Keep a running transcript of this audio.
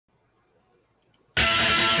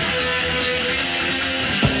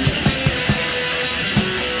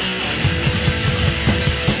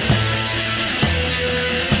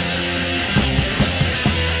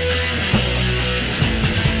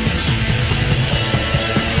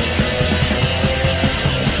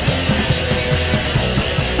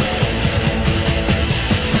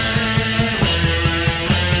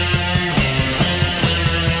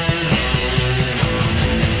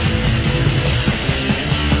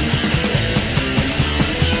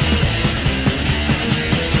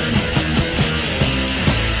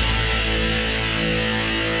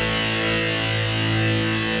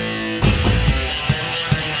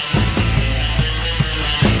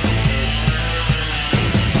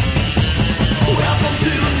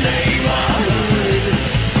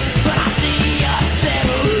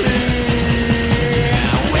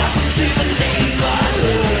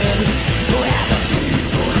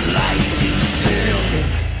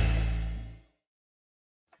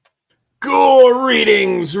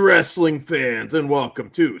Greetings, wrestling fans, and welcome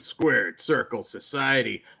to Squared Circle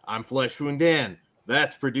Society. I'm Flesh Wound Dan.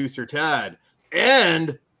 That's producer Todd.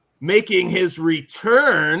 And making his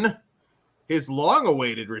return, his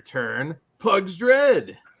long-awaited return, Pugs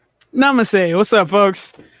Dread. Namaste. What's up,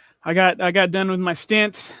 folks? I got done with my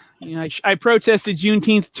stint. You know, I protested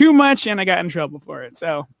Juneteenth too much, and I got in trouble for it.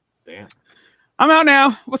 So, damn, I'm out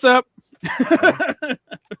now. What's up? I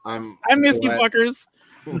missed you fuckers.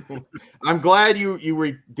 I'm glad you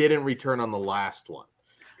didn't return on the last one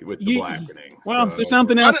with the blackening. Well, so there's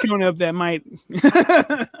something else coming up that might.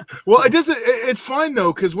 Well, it doesn't. It's fine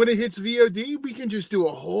though, because when it hits VOD, we can just do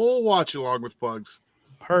a whole watch along with Pugs.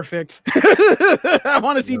 Perfect. I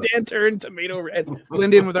want to see Dan turn tomato red,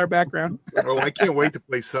 blend in with our background. Oh, I can't wait to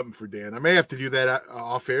play something for Dan. I may have to do that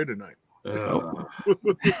off air tonight. A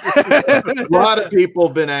lot of people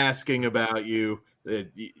have been asking about you.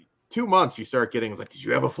 2 months you start getting, it's like, did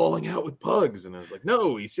you have a falling out with Pugs? And I was like,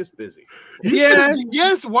 no, he's just busy.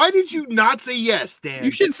 Yes. Why did you not say yes, Dan?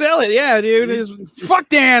 You should sell it. Yeah, dude. Fuck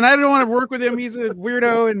Dan. I don't want to work with him. He's a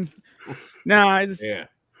weirdo. And yeah.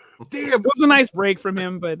 Damn, it was a nice break from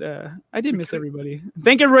him, but I did miss everybody.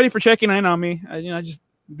 Thank everybody for checking in on me. I just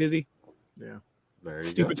busy. Yeah.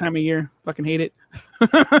 Stupid time of year. Fucking hate it.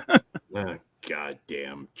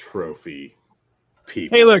 Goddamn trophy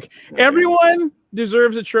people. Hey, look, everyone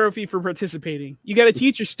deserves a trophy for participating. You got to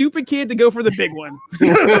teach your stupid kid to go for the big one.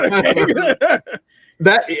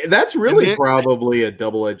 That's really probably a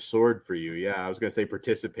double-edged sword for you. Yeah, I was going to say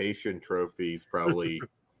participation trophies probably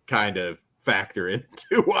kind of factor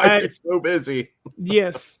into why you're so busy.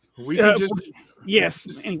 Yes. We can Yes.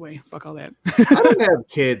 Anyway, fuck all that. I don't have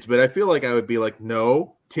kids, but I feel like I would be like,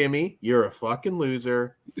 no, Timmy, you're a fucking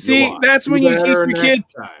loser. See, that's when you teach your kid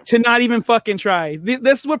to not even fucking try.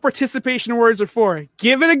 This is what participation awards are for.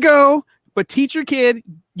 Give it a go, but teach your kid,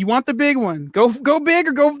 you want the big one. Go big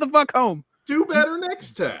or go the fuck home. Do better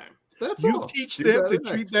next time. That's you all. Teach them to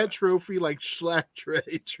treat that trophy like Schlack Trey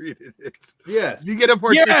treated it. Yes. You get a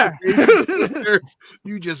participation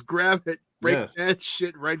you just grab it, break that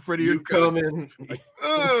shit right in front of you. Come in.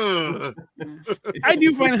 I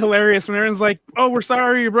do find it hilarious when everyone's like, "Oh, we're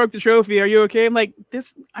sorry you broke the trophy. Are you okay?" I'm like,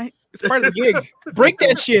 it's part of the gig. Break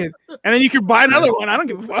that shit, and then you can buy another one. I don't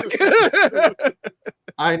give a fuck.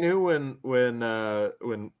 I knew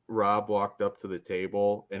when Rob walked up to the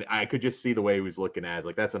table, and I could just see the way he was looking at it.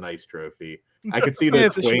 Like, that's a nice trophy. I could see the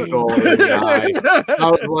twinkle in his eye.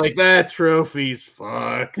 I was like, that trophy's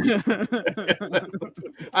fucked.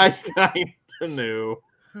 I kind of knew.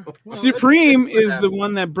 Well, Supreme is the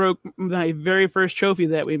one that broke my very first trophy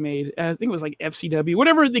that we made. I think it was like FCW,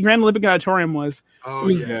 whatever the Grand Olympic Auditorium was. Oh, it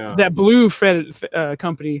was that blue Fed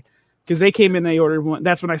company. Because they came in, they ordered one.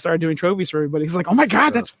 That's when I started doing trophies for everybody. He's like, "Oh my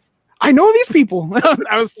god, I know these people."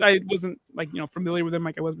 I wasn't like familiar with them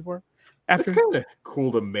like I was before. It's kind of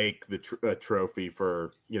cool to make the trophy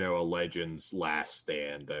for a legend's last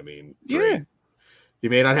stand. I mean, you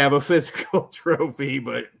may not have a physical trophy,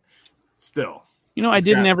 but still. I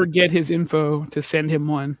didn't ever get his info to send him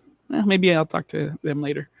one. Maybe I'll talk to them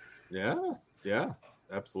later. Yeah,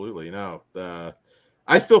 absolutely. I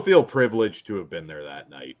still feel privileged to have been there that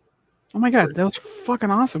night. Oh my god, that was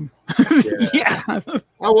fucking awesome. Yeah.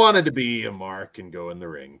 I wanted to be a mark and go in the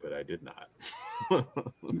ring, but I did not.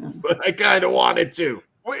 But I kind of wanted to.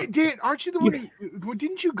 Wait, Dan, aren't you the one?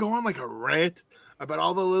 Didn't you go on like a rant about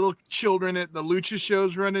all the little children at the lucha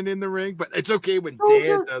shows running in the ring? But it's okay when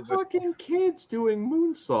Dan does it. Fucking kids doing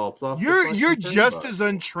moonsaults off. You're just as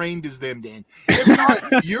untrained as them, Dan. If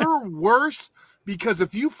not, you're worse because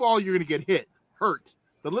if you fall, you're gonna get hurt.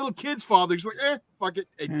 The little kids fall, they're just like, fuck it,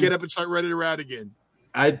 and get up and start running around again.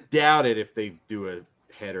 I doubt it if they do a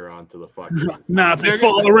header onto the fucking. Nah, if they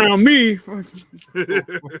fall around me.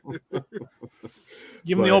 Give them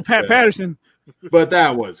the old Pat Patterson. But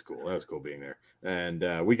that was cool. That was cool being there.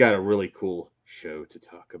 And we got a really cool show to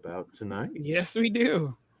talk about tonight. Yes, we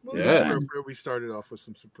do. Well, yes. We started off with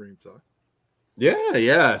some Supreme talk.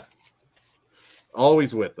 Yeah.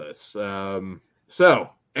 Always with us.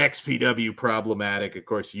 So, XPW problematic. Of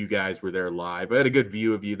course, you guys were there live. I had a good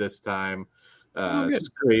view of you this time,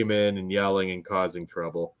 screaming and yelling and causing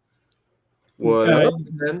trouble. What up,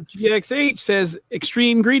 man? GXH says,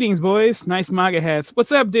 "Extreme greetings, boys. Nice MAGA hats.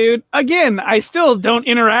 What's up, dude? Again, I still don't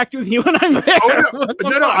interact with you when I'm there."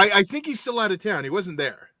 No. I think he's still out of town. He wasn't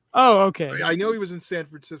there. Oh, okay. I know he was in San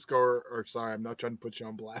Francisco, or sorry, I'm not trying to put you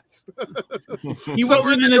on blast. He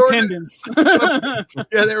wasn't in attendance.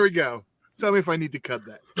 Yeah, there we go. Tell me if I need to cut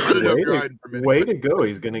that. Way to go.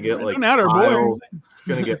 He's going to get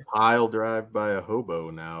pile drive by a hobo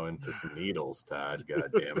now into some needles, Todd.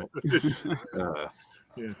 God damn it.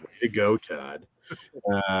 Yeah. Way to go, Todd.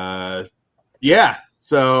 Yeah.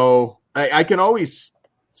 So I can always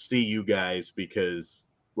see you guys because,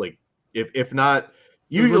 like, if not,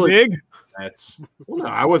 usually big. That's no,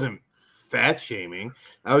 I wasn't fat shaming.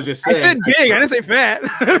 I was just saying. I said big. I didn't say fat.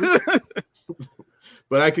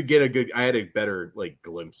 But I could get I had a better like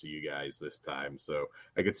glimpse of you guys this time, so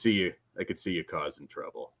I could see you. I could see you causing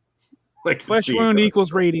trouble. Like flesh wound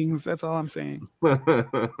equals ratings. That's all I'm saying.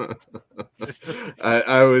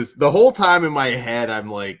 I was the whole time in my head.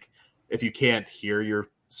 I'm like, if you can't hear your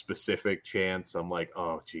specific chants, I'm like,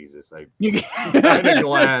 oh Jesus, I'm kind of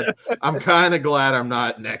glad. I'm kind of glad I'm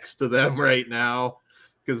not next to them right now,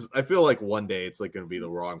 because I feel like one day it's like going to be the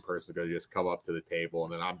wrong person going to just come up to the table,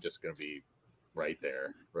 and then I'm just going to be right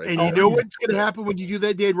there. Right. And there. you know what's going to happen when you do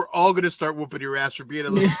that, Dad? We're all going to start whooping your ass for being a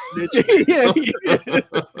little snitch.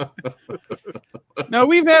 No,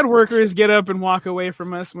 we've had workers get up and walk away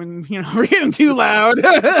from us when we're getting too loud.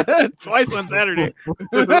 Twice on Saturday.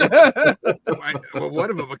 Well, one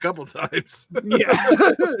of them a couple times.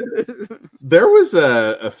 Yeah. There was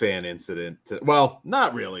a fan incident. Well,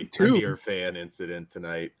 not really. Two. A near fan incident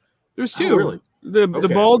tonight. There's two. Oh, really? The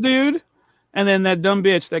bald dude, and then that dumb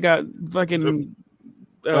bitch that got fucking.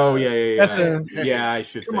 Yeah, I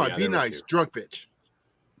should. Come on, be nice, drunk bitch.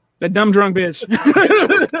 That dumb drunk bitch.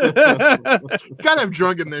 Gotta have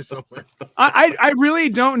drunk in there somewhere. I really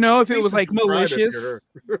don't know if it was like malicious.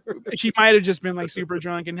 She might have just been like super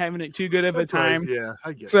drunk and having it too good of a time. Yeah,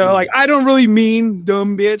 I get it. So like I don't really mean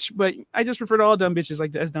dumb bitch, but I just refer to all dumb bitches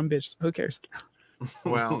like as dumb bitch. Who cares?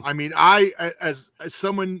 Well, I mean, I as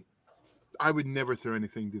someone, I would never throw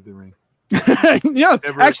anything to the ring. Yeah,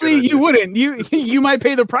 actually, you wouldn't. You might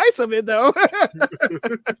pay the price of it though.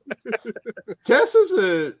 Tess is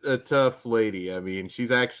a tough lady. I mean,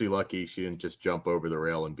 she's actually lucky she didn't just jump over the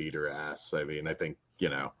rail and beat her ass. I mean, I think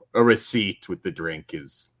a receipt with the drink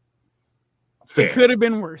is fair. It could have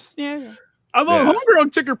been worse. Yeah. Although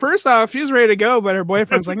homegirl took her purse off, she was ready to go, but her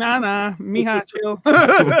boyfriend's like, nah, mija, chill.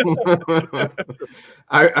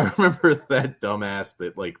 I remember that dumbass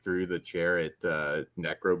that like threw the chair at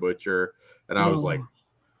Necro Butcher, and I was like,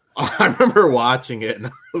 I remember watching it, and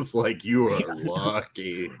I was like, you are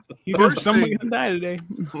lucky. You know, someone gonna die today.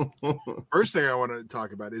 First thing I want to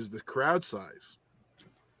talk about is the crowd size.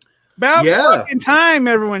 About fucking time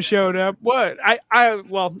everyone showed up. What?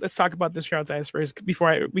 Well, let's talk about this crowd size first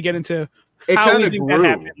before we get into how we think that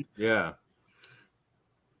happened.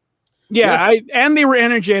 Yeah. And they were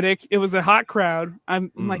energetic. It was a hot crowd.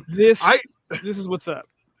 I'm like, this is what's up.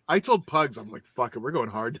 I told Pugs, I'm like, fuck it, we're going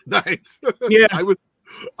hard tonight. Yeah.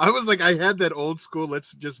 I was like, I had that old school,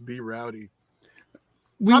 let's just be rowdy.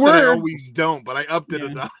 That I always don't, but I upped it a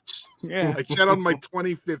notch. Yeah. I chat on my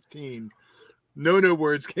 2015. No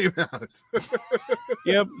words came out.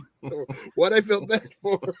 Yep. What I felt bad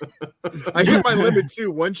for. I hit my limit too.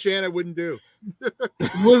 One chant I wouldn't do.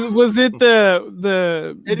 Was it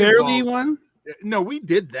the barely one? No, we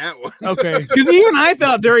did that one. Okay. Because even I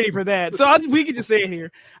felt dirty for that. So we could just say it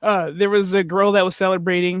here. There was a girl that was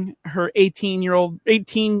celebrating her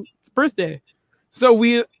 18th birthday. So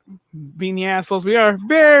we, being the assholes we are,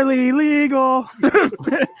 barely legal.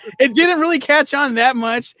 It didn't really catch on that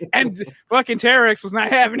much, and fucking Terex was not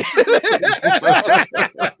having it.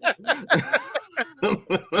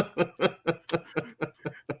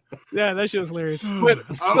 Yeah, that shit was hilarious. But,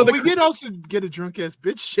 we did also get a drunk ass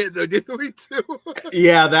bitch shit though, didn't we too?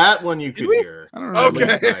 Yeah, that one you could hear. I don't know.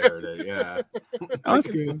 Okay. I heard it, yeah. Oh, that's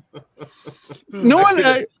good. No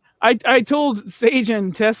one. I told Sage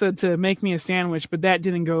and Tessa to make me a sandwich, but that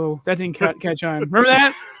didn't catch on. Remember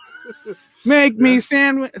that? Make me a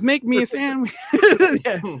sandwich.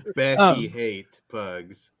 Yeah. Becky hate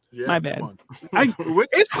Pugs. Yeah, my bad.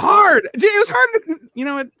 It's hard. It was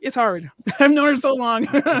hard. It's hard. I've known her so long.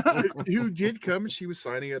 Who did come? She was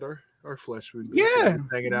signing at our flesh wound. Yeah.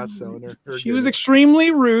 Hanging out, selling her. She was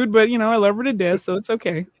extremely rude, but I love her to death, so it's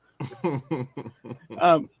okay.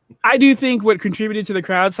 I do think what contributed to the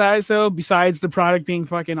crowd size, though, besides the product being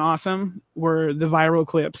fucking awesome, were the viral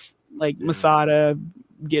clips, like Masada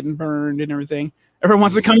getting burned and everything. Everyone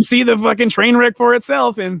wants to come see the fucking train wreck for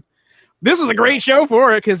itself, and this was a great show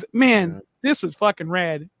for it, because, man, this was fucking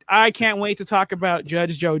rad. I can't wait to talk about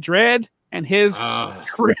Judge Joe Dredd and his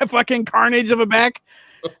fucking carnage of a back.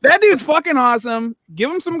 That dude's fucking awesome.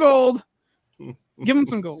 Give him some gold.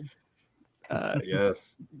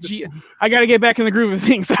 Yes. I got to get back in the groove of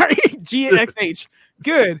things. Sorry. GXH.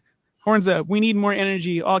 Good. Horns up. We need more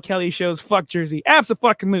energy. All Kelly shows. Fuck Jersey.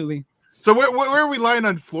 Abso-fucking-lutely. So where are we lying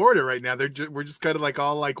on Florida right now? We're just kind of like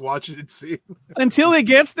all like watching and seeing. Until it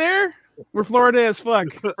gets there, We're Florida as fuck.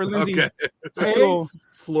 We're losing. Okay. Hey, Cool.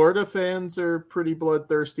 Florida fans are pretty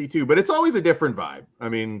bloodthirsty too, but it's always a different vibe. I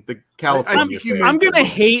mean, the California think you fans. I'm meant- gonna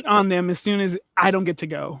hate on them as soon as I don't get to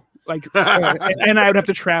go. Like, and I would have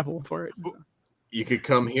to travel for it. You could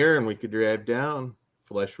come here and we could drive down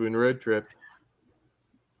Flesh Wound road trip.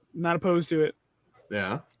 Not opposed to it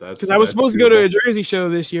Yeah, that's because I was that's supposed to go to a doable. Jersey show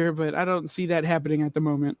this year, but I don't see that happening at the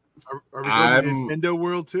moment. Are we going I'm- to Nintendo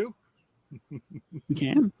World too? You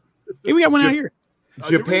can. Hey, we got one out here.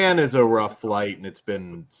 Japan is a rough flight, and it's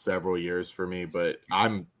been several years for me. But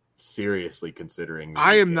I'm seriously considering. the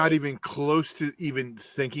I am UK. not even close to even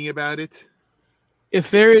thinking about it. If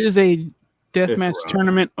there is a deathmatch rough.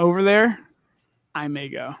 tournament over there, I may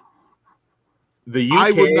go. The UK.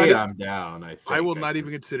 I would not- I'm down. I will not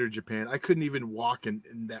even consider Japan. I couldn't even walk in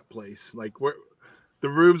that place. Like where the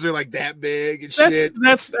rooms are like that big and shit.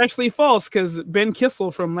 That's actually false because Ben Kissel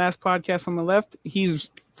from last podcast on the left, he's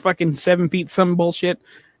fucking 7 feet some bullshit.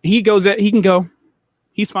 He can go.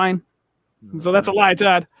 He's fine. So that's a lie,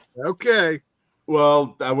 Todd. Okay.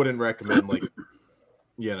 Well, I wouldn't recommend like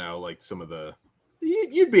like some of the.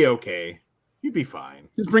 You'd be okay. You'd be fine.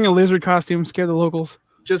 Just bring a lizard costume, scare the locals.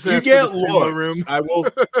 Just You ask for get the sumo looks. room.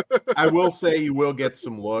 I will say you will get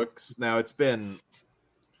some looks. Now it's been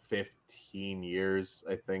 15 years,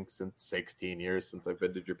 I think, since 16 years since I've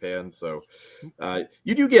been to Japan. So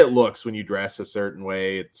you do get looks when you dress a certain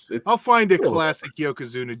way. It's I'll find a cool. classic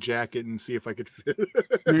Yokozuna jacket and see if I could fit.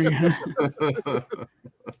 There you go.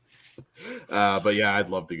 But yeah, I'd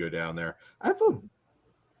love to go down there.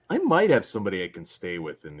 I might have somebody I can stay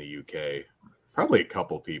with in the UK. Probably a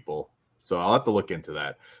couple people. So I'll have to look into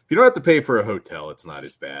that. If you don't have to pay for a hotel, it's not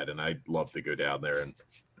as bad. And I'd love to go down there and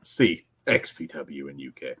see XPW in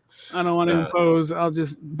UK. I don't want to impose. I'll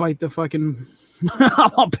just bite the fucking.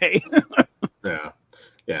 I'll pay.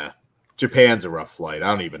 Yeah. Japan's a rough flight. I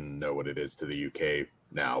don't even know what it is to the UK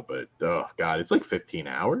now, but oh god, it's like 15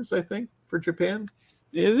 hours, I think, for Japan.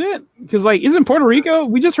 Is it? Because isn't Puerto Rico?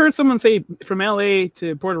 We just heard someone say from LA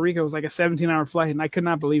to Puerto Rico was like a 17-hour flight, and I could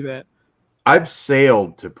not believe that. I've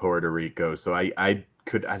sailed to Puerto Rico, so I've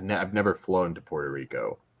never flown to Puerto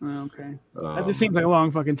Rico. Oh, okay, that just seems like a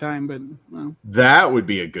long fucking time, but well. That would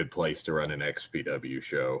be a good place to run an XPW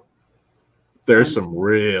show. There's some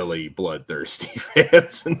really bloodthirsty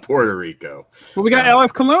fans in Puerto Rico. Well, we got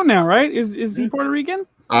Alex Colon now, right? Is he Puerto Rican?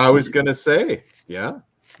 I was gonna say, yeah,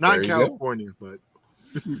 Not There in you go. California, but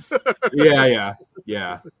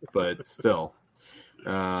yeah, but still.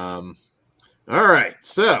 All right,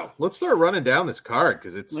 so let's start running down this card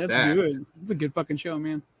because it's That's stacked. good. It's a good fucking show,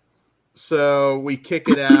 man. So we kick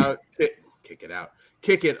it out,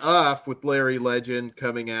 kick it off with Larry Legend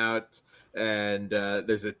coming out, and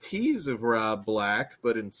there's a tease of Rob Black,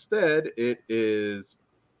 but instead it is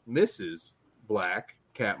Mrs. Black,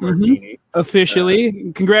 Cat Martini.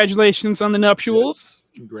 Officially, congratulations on the nuptials.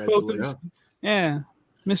 congratulations. Yeah,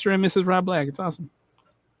 Mr. and Mrs. Rob Black. It's awesome.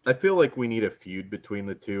 I feel like we need a feud between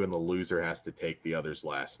the two, and the loser has to take the other's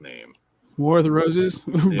last name. War of the Roses.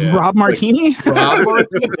 Yeah. Rob Martini. Rob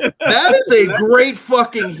Martini. That is a great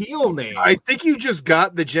fucking heel name. I think you just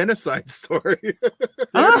got the genocide story.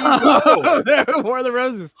 Oh, War of the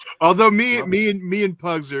Roses. Although me and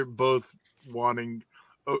Pugs are both wanting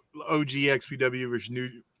OG XPW versus new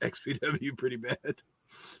XPW pretty bad.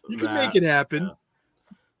 You can make it happen.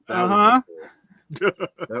 That would Uh-huh. be cool.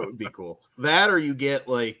 That would be cool. That or you get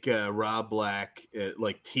like Rob Black,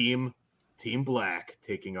 like Team Black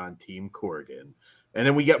taking on Team Corgan, and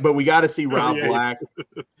then we got to see Rob yeah. Black.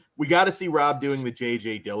 We got to see Rob doing the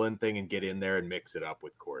JJ Dillon thing and get in there and mix it up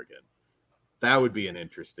with Corgan. That would be an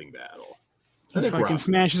interesting battle. I He think fucking Rob-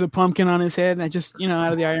 smashes a pumpkin on his head. And I just,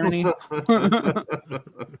 out of the irony.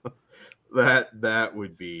 that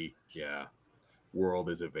would be World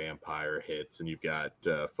is a Vampire hits, and you've got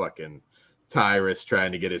fucking Tyrus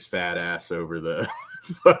trying to get his fat ass over the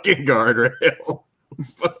fucking guardrail.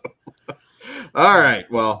 All right,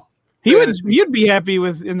 well, You'd be happy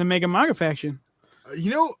with in the Mega Maga faction.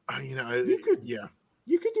 you could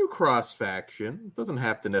do cross faction. It doesn't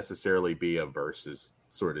have to necessarily be a versus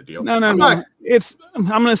sort of deal. No. I'm not- I'm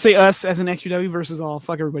gonna say us as an XPW versus all.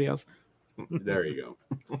 Fuck everybody else. There you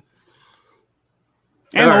go.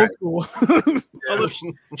 And All old right. school. Although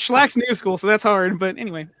Schlack's new school, so that's hard. But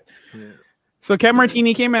anyway, Yeah. so Cat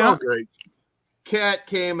Martini came Oh, out. great. Kat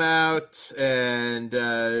came out and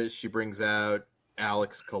she brings out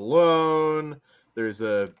Alex Colon. There's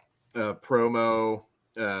a promo.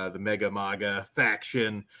 The Mega Maga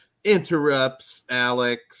faction interrupts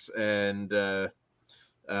Alex and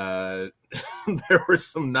There were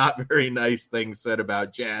some not very nice things said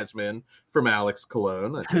about Jasmine from Alex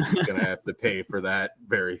Colon. I think he's going to have to pay for that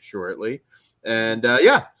very shortly. And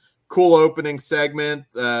yeah, cool opening segment.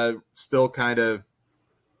 Still kind of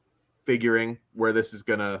figuring where this is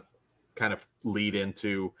going to kind of lead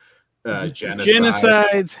into genocide.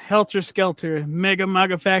 Genocides, Helter Skelter, Mega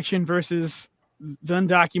Maga faction versus the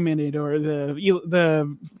undocumented or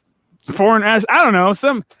the foreign. I don't know,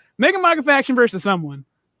 some Mega Maga faction versus someone.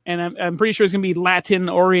 And I'm pretty sure it's going to be Latin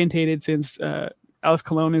orientated since Alex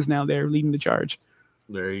Colon is now there leading the charge.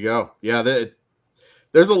 There you go. Yeah,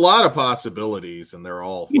 there's a lot of possibilities, and they're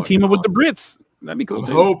all. You can team up with the Brits. That'd be cool.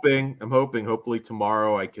 I'm hoping. Hopefully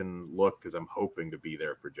tomorrow I can look because I'm hoping to be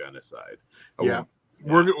there for genocide.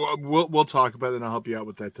 We'll talk about it, and I'll help you out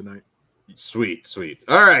with that tonight. Sweet.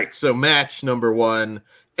 All right, so match number 1,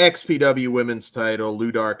 XPW Women's Title,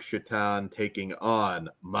 Ludark Shaitan taking on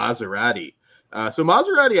Maserati. So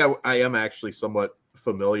Maserati, I am actually somewhat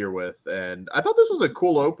familiar with, and I thought this was a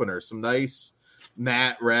cool opener. Some nice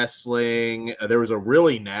mat wrestling. There was a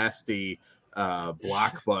really nasty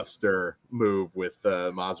blockbuster move with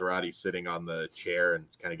Maserati sitting on the chair and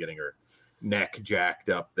kind of getting her neck jacked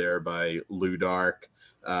up there by Ludark.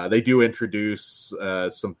 They do introduce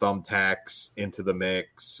some thumbtacks into the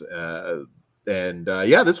mix. And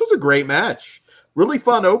this was a great match. Really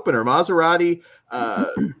fun opener. Maserati,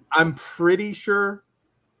 I'm pretty sure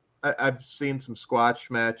I've seen some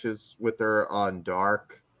squash matches with her on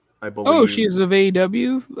Dark, I believe. Oh, she's of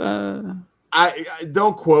AEW? I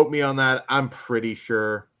don't quote me on that. I'm pretty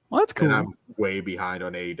sure. Well, that's cool. And I'm way behind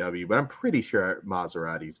on AEW, but I'm pretty sure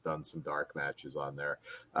Maserati's done some Dark matches on there.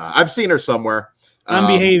 I've seen her somewhere. I'm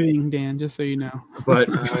behaving, Dan, just so you know. But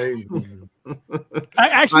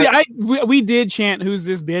we did chant "Who's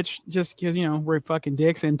this bitch?" just because we're fucking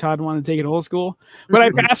dicks, and Todd wanted to take it old school. But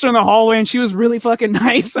I passed her in the hallway, and she was really fucking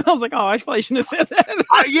nice. I was like, "Oh, I probably shouldn't have said that."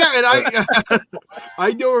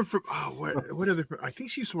 I know her from what other? I think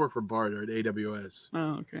she used to work for Barter at AWS.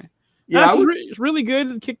 Oh, okay. Yeah, it's really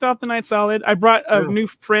good. Kicked off the night solid. I brought a new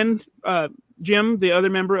friend, Jim, the other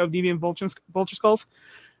member of Deviant Vulture Skulls.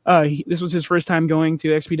 This was his first time going to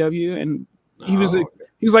XPW, and he was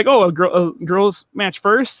like, "Oh, a girls match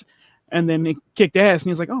first," and then it kicked ass, and he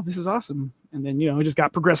was like, "Oh, this is awesome," and then it just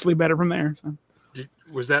got progressively better from there. So.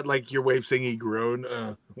 Was that like your way of saying he grown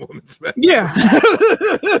woman's match? Yeah.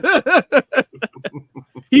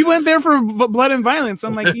 He went there for blood and violence.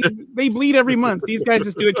 I'm like, they bleed every month. These guys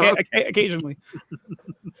just do it occasionally.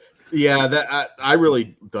 Yeah, I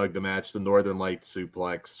really dug the match. The Northern Lights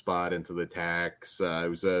suplex spot into the tax. It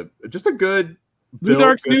was just a good.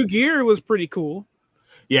 Ludark's new gear was pretty cool.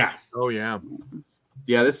 Yeah. Oh yeah.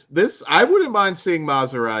 Yeah. This I wouldn't mind seeing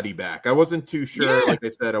Maserati back. I wasn't too sure. Yeah. Like I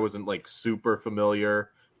said, I wasn't like super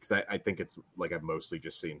familiar because I think it's like I've mostly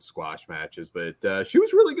just seen squash matches, but she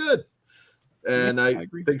was really good. And I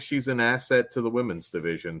think she's an asset to the women's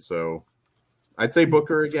division. So I'd say book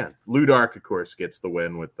her again. Ludark, of course, gets the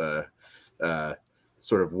win with the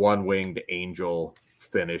sort of one-winged angel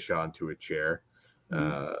finish onto a chair.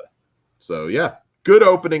 So, yeah, good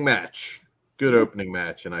opening match.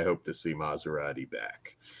 And I hope to see Maserati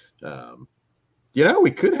back.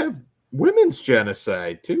 We could have women's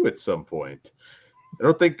genocide, too, at some point. I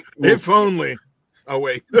don't think... If only. Oh,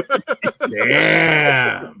 wait.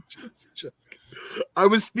 Damn. I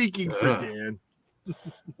was speaking for Dan.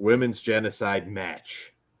 Women's genocide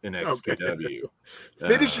match in XPW. Okay.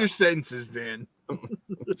 Finish your sentences, Dan.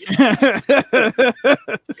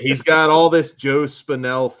 He's got all this Joe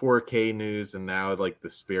Spinell 4K news, and now like the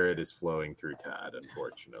spirit is flowing through Todd,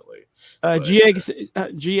 unfortunately.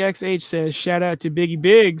 GXH says, shout out to Biggie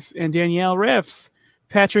Biggs and Danielle Refs.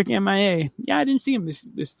 Patrick MIA. Yeah, I didn't see him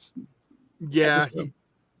this Yeah,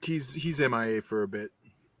 he's MIA for a bit.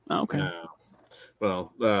 Oh, okay.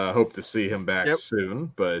 Well, hope to see him back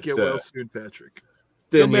soon. But get well soon, Patrick.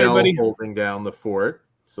 Danielle holding down the fort,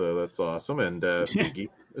 so that's awesome, and Biggie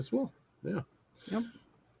as well. Yeah,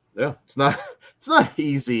 yeah. It's not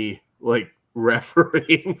easy like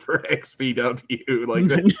refereeing for XPW. Like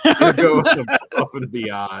you're going above and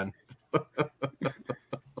beyond.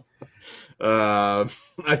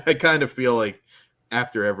 I kind of feel like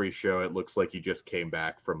after every show, it looks like you just came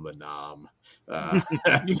back from the Nam.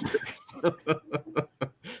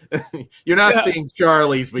 You're not seeing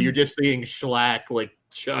Charlie's, but you're just seeing Schlack like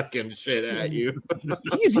chucking shit at you.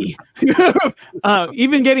 Easy.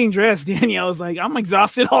 Even getting dressed, Danielle was like, I'm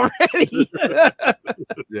exhausted already.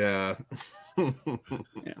 Yeah.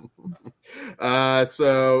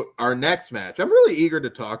 So our next match, I'm really eager to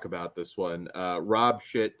talk about this one. Rob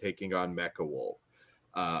Shit taking on Mecha Wolf.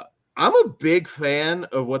 I'm a big fan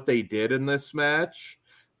of what they did in this match.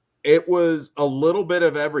 It was a little bit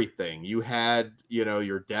of everything. You had,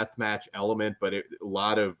 your death match element, but a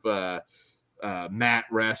lot of mat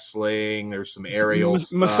wrestling. There's some aerial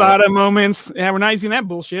Masada moments. Yeah, we're not using that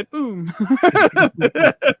bullshit. Boom.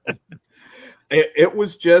 It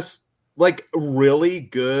was just like a really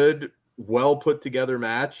good, well put together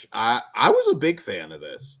match. I was a big fan of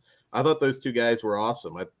this. I thought those two guys were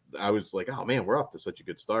awesome. I was like, oh man, we're off to such a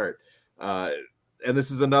good start. And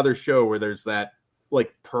this is another show where there's that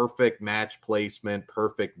like perfect match placement,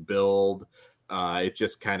 perfect build. It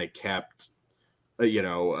just kind of kept,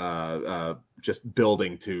 just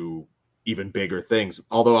building to even bigger things.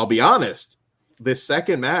 Although I'll be honest, this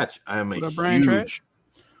second match, I'm a huge.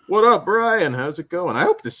 What up, Brian? How's it going? I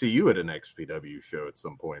hope to see you at an XPW show at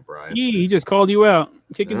some point, Brian. He just called you out.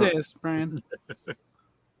 Kick his ass, Brian.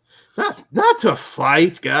 Not to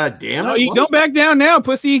fight, god damn it. No, you don't back down now,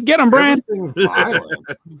 pussy. Get him, Brian.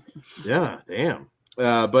 Yeah, damn.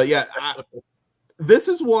 But yeah, this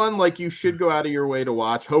is one like you should go out of your way to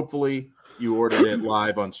watch. Hopefully you ordered it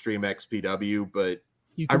live on Stream XPW, but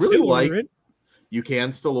I really like it. You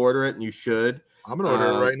can still order it, and you should. I'm gonna order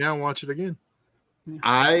it right now and watch it again.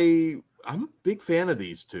 I'm a big fan of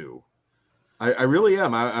these two. I really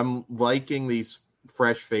am. I'm liking these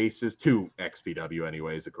fresh faces to XPW,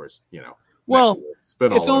 anyways. Of course, Well, it's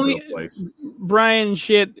been it's all only over the place. Brian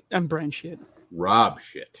shit. I'm Brian shit. Rob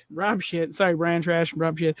shit. Sorry, Brian Trash.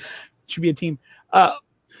 Rob shit. Should be a team.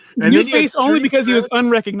 New face only because he was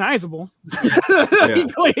unrecognizable. Yeah.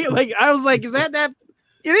 Like I was like, is that?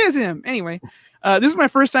 It is him. Anyway, this is my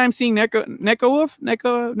first time seeing Mecha Wolf.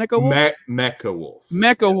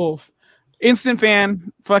 Mecha Wolf. Instant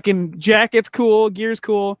fan. Fucking jacket's cool. Gear's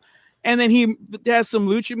cool. And then he has some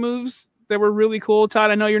lucha moves that were really cool. Todd,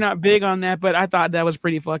 I know you're not big on that, but I thought that was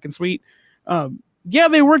pretty fucking sweet. Yeah,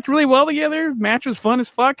 they worked really well together. Match was fun as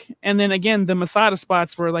fuck. And then again, the Masada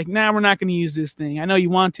spots were like, nah, we're not going to use this thing. I know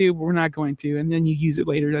you want to, but we're not going to. And then you use it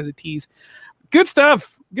later as a tease. Good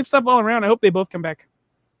stuff. Good stuff all around. I hope they both come back.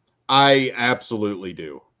 I absolutely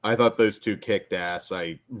do. I thought those two kicked ass.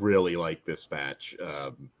 I really like this match.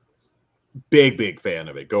 Big fan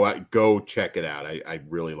of it. Go check it out. I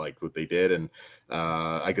really liked what they did, and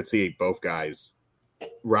I could see both guys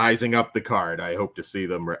rising up the card. I hope to see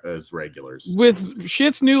them as regulars. With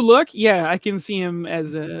Shit's new look, yeah, I can see him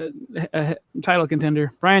as a title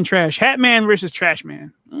contender. Brian Trash, Hat Man versus Trash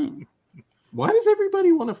Man. Why does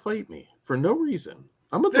everybody want to fight me for no reason?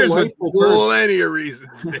 I'm There's plenty of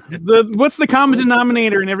reasons. What's the common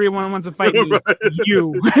denominator and everyone wants to fight me?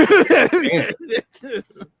 You.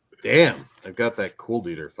 Damn, I've got that Cool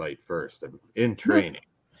Leader fight first. I'm in training.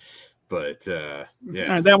 But yeah. All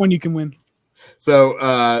right, that one you can win. So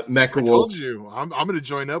Mecha Wolf. I told you, I'm going to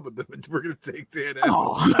join up with them. We're going to take Dan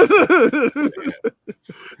out.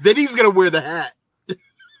 Then he's going to wear the hat.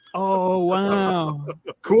 Oh, wow.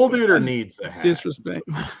 Cool Duder needs a hat. Disrespect.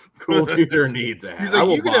 Cool Duder needs a hat. He's like,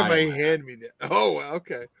 you can have my hand me down. Oh,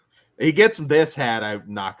 okay. He gets this hat. I'm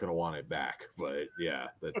not going to want it back. But yeah,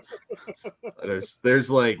 there's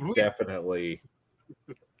like definitely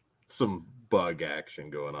some bug action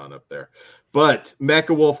going on up there. But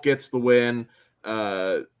Mecha Wolf gets the win.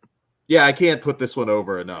 Yeah, I can't put this one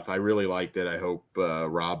over enough. I really liked it. I hope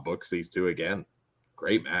Rob books these two again.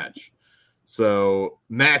 Great match. So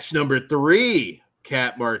match number 3,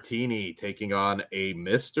 Kat Martini taking on a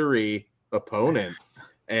mystery opponent.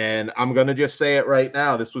 And I'm going to just say it right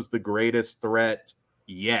now. This was the greatest threat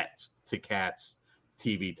yet to Kat's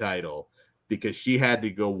TV title because she had to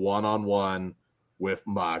go one-on-one with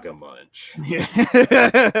Maga Munch.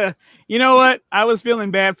 Yeah. You know what? I was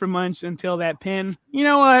feeling bad for Munch until that pin. You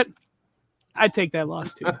know what? I'd take that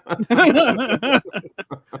loss too. I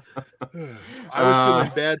was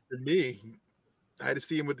feeling bad for me. I had to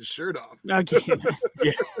see him with the shirt off. Okay.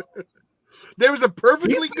 Yeah. There was a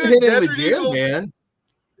perfectly good Desert Eagle, man.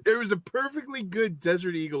 There was a perfectly good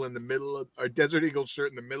Desert Eagle in the middle of our Desert Eagle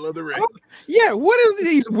shirt in the middle of the ring. Oh, yeah, what is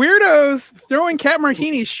these weirdos throwing Kat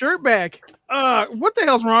Martini's shirt back? What the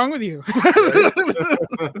hell's wrong with you?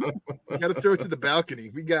 Got to throw it to the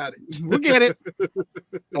balcony. We got it. We'll get it.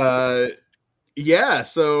 Yeah,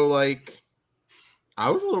 so like I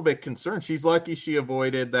was a little bit concerned. She's lucky she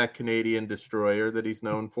avoided that Canadian destroyer that he's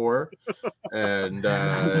known for. And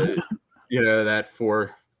that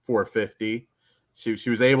 450. She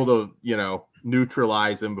was able to,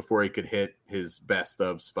 neutralize him before he could hit his best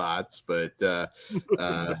of spots. But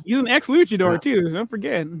he's an ex-luchador too. Don't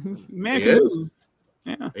forget, man. He is. Move.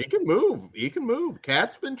 Yeah, he can move. He can move.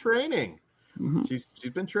 Kat's been training. Mm-hmm. She's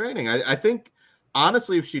been training. I think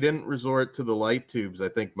honestly, if she didn't resort to the light tubes, I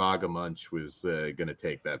think Maga Munch was going to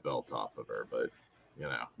take that belt off of her. But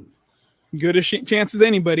Good a chance as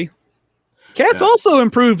anybody. Kat's Yeah. also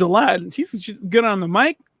improved a lot. She's good on the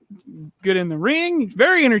mic, good in the ring,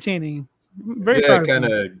 very entertaining. Very proud of her. kind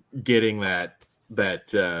of getting that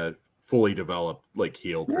fully developed like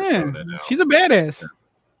heel persona now. She's a badass.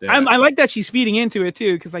 Yeah. I like that she's feeding into it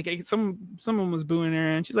too, because like someone was booing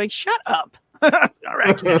her and she's like, "Shut up!" All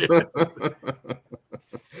right.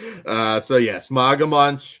 So yes, Maga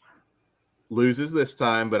Munch loses this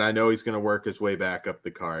time, but I know he's going to work his way back up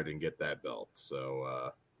the card and get that belt.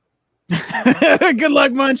 So good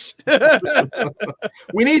luck, Munch.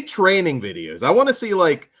 we need training videos. I want to see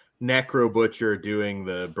like Necro Butcher doing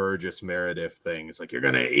the Burgess Meredith thing. It's like, you're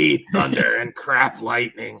going to eat thunder and crap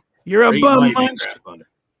lightning. You're a Eat bum, lightning, Munch. crap thunder.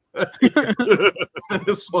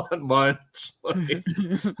 This one Munch, like,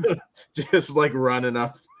 just like running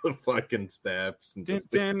up the fucking steps and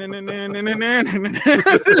just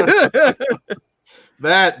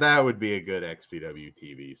that would be a good XPW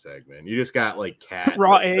TV segment. You just got like Cat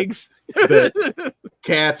raw eggs. The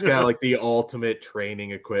Cat's got like the ultimate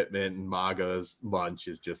training equipment, and Maga's Munch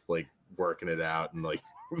is just like working it out and like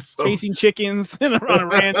chasing chickens on a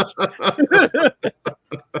ranch.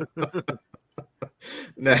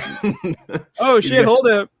 Oh shit! Hold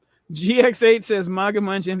up. GX8 says Maga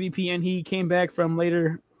Munch MVP, and he came back from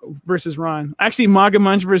later versus Ron. Actually, Maga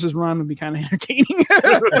Munch versus Ron would be kind of entertaining.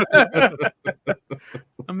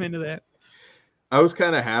 I'm into that. I was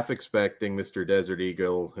kind of half expecting Mr. Desert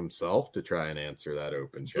Eagle himself to try and answer that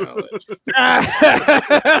open challenge.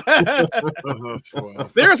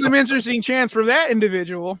 There's some interesting chance for that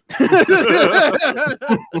individual.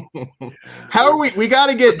 How are we got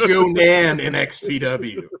to get Joe Nan in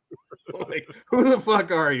XPW. Like, who the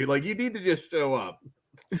fuck are you? Like, you need to just show up.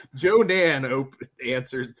 Joe Nan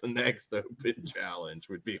answers the next open challenge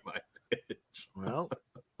would be my pitch. Well,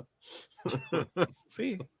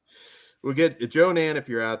 see. We'll get Joe Nan, if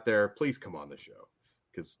you're out there, please come on the show,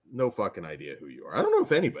 because no fucking idea who you are. I don't know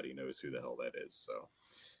if anybody knows who the hell that is. So,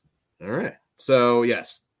 all right. So,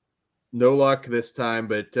 yes, no luck this time,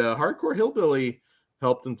 but Hardcore Hillbilly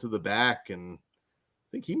helped him to the back, and I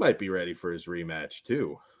think he might be ready for his rematch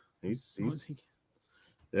too. He's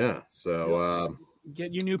yeah. So,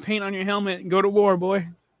 get your new paint on your helmet and go to war, boy.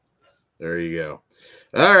 There you go.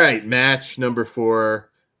 All right, match number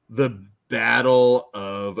 4, the Battle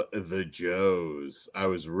of the Joes. I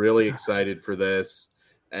was really excited for this,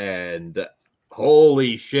 and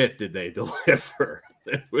holy shit, did they deliver!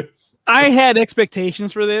 I had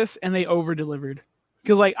expectations for this, and they over delivered.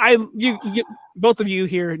 Because, like, you both of you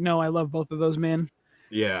here know I love both of those men.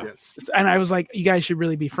 Yeah, yes. And I was like, you guys should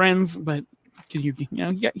really be friends, but because you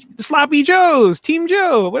got the Sloppy Joes, Team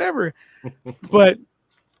Joe, whatever. But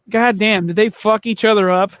goddamn, did they fuck each other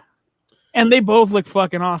up? And they both look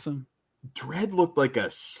fucking awesome. Dread looked like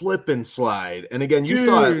a slip and slide, and again, you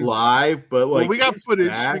saw it live, but like, well, we got footage.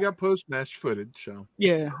 Back, we got post-match footage. So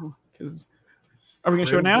yeah, are we gonna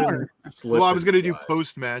show it now? Or? Well, I was gonna do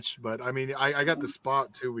post-match, but I mean, I got the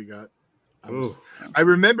spot too. We got. I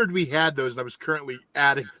remembered we had those, and I was currently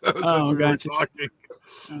adding those as we were talking.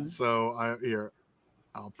 So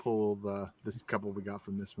I'll pull this couple we got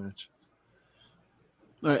from this match.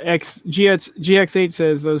 GX8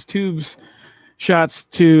 says those tubes shots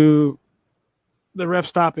to the ref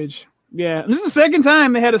stoppage. Yeah, this is the second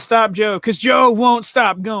time they had to stop Joe because Joe won't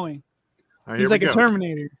stop going. Right, he's like a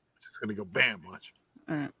Terminator. It's gonna go bam. Watch.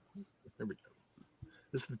 All right, there we go.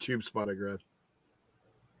 This is the tube spot I grabbed.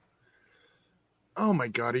 Oh my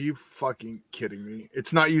god, are you fucking kidding me?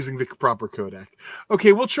 It's not using the proper Kodak.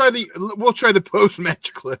 Okay, we'll try the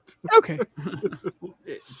post-match clip. Okay.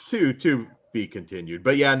 to be continued.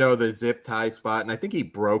 But yeah, no, the zip tie spot, and I think he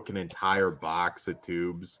broke an entire box of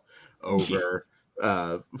tubes over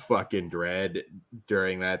fucking Dread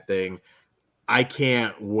during that thing. I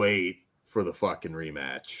can't wait for the fucking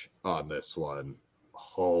rematch on this one.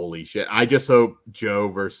 Holy shit. I just hope Joe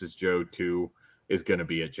versus Joe 2 is going to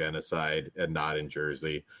be a Genocide and not in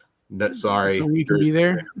Jersey. Sorry. So we can be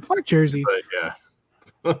there. Fuck Jersey. But yeah.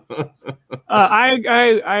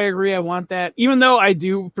 I agree. I want that, even though I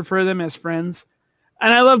do prefer them as friends,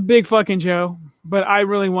 and I love Big fucking Joe, but I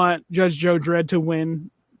really want Judge Joe Dredd to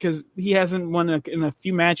win because he hasn't won in a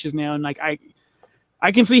few matches now, and like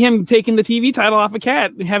I can see him taking the TV title off of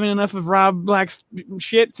Cat, having enough of Rob Black's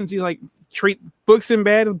shit since he like puts him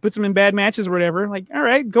in bad matches or whatever. Like, all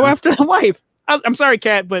right, go after the wife. I'm sorry,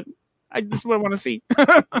 Cat, but this is what I want to see.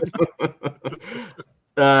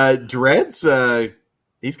 Dredd's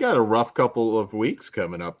he's got a rough couple of weeks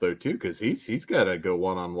coming up though too, because he's got to go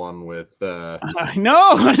one-on-one with I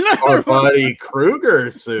know our buddy Kruger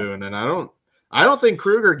soon, and I I don't think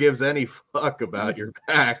Kruger gives any fuck about your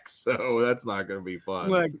back, so that's not going to be fun.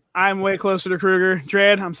 Look, I'm way closer to Kruger.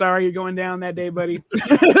 Dread, I'm sorry you're going down that day, buddy.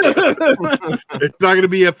 It's not going to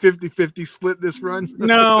be a 50-50 split this run?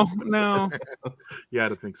 No. Yeah, I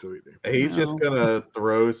don't think so either. He's just going to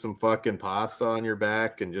throw some fucking pasta on your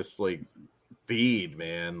back and just, like, feed,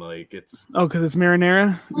 man. Like, it's... Oh, because it's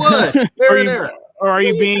marinara? What? Marinara. Or are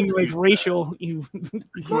you being, like, racial? You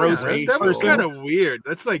gross. Yeah, that was kind of weird.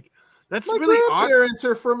 That's like... That's My really odd. grandparents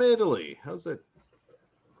are from Italy. How's it?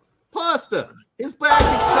 Pasta. His back is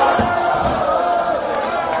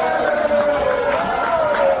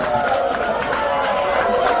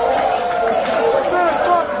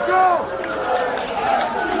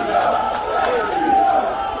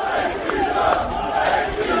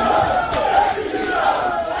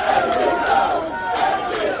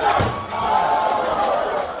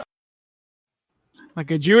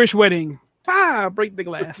like a Jewish wedding. Break the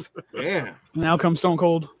glass. Man. Now comes Stone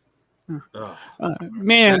Cold.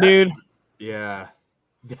 Man, dude. Yeah.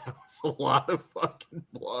 That was a lot of fucking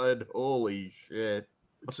blood. Holy shit.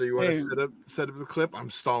 So you want to set up the clip? I'm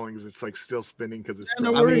stalling because it's like still spinning because it's.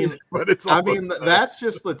 No worries. But it's. That's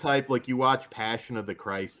just the type like you watch Passion of the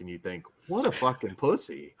Christ and you think, what a fucking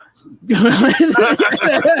pussy. I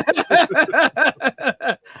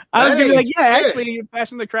was gonna be like, yeah, actually,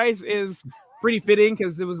 Passion of the Christ is pretty fitting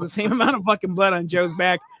because it was the same amount of fucking blood on Joe's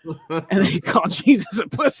back, and they called Jesus a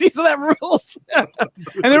pussy, so that rules. And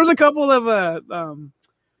there was a couple of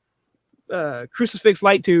crucifix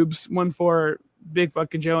light tubes, one for Big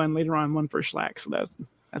fucking Joe, and later on one for Schlack. So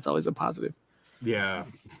that's always a positive. Yeah.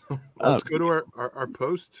 Let's go to our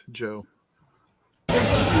post, Joe. Look at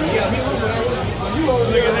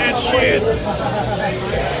that shit.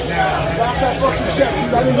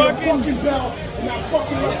 Fucking bell and that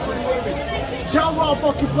fucking referee. Tell Rob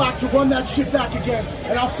fucking Black to run that shit back again,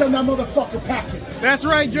 and I'll send that motherfucker packing. That's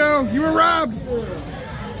right, Joe. You were robbed.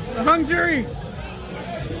 The hung jury.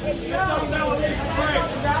 Yo,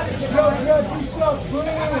 Jed, do something.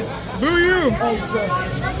 Boo you. Hey, Jed.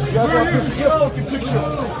 You guys want to get a fucking picture.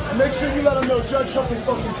 And make sure you let him know Judge something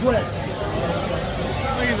fucking Dread.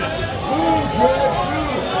 Look at that. Boo, Dread.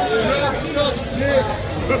 Dread sucks dicks.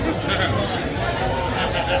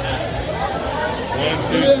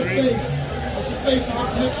 1, 2, 3. That's the face of a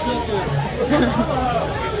dick sucker.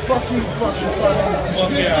 Fuck you, fuck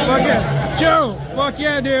yeah. Fuck yeah. Joe, fuck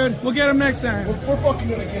yeah, dude. We'll get him next time. We're fucking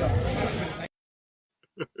gonna get him.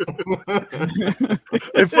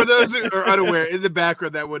 And for those who are unaware, in the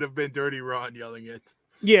background, that would have been Dirty Ron yelling it.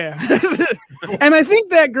 Yeah. And I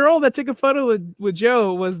think that girl that took a photo with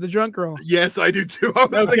Joe was the drunk girl. Yes, I do too.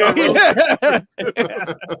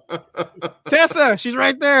 Tessa, she's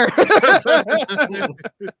right there.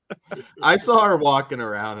 I saw her walking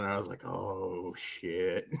around and I was like, oh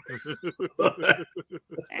shit. I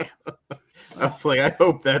was like, I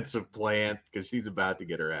hope that's a plant because she's about to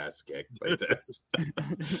get her ass kicked by this.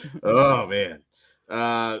 Oh man.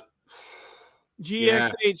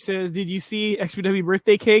 GXH says, did you see XPW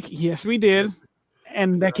birthday cake? Yes, we did.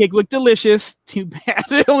 And that cake looked delicious. Too bad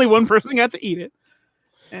only one person got to eat it.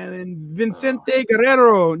 And then Vincente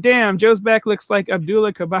Guerrero. Damn, Joe's back looks like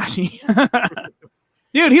Abdullah Kabashi.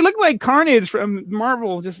 Dude, he looked like Carnage from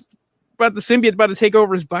Marvel, just about the symbiote about to take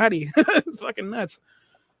over his body. It's fucking nuts.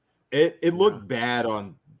 It looked bad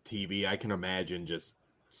on TV. I can imagine just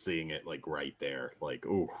seeing it like right there. Like,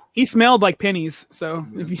 ooh. He smelled like pennies, so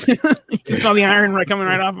if you can smell the iron coming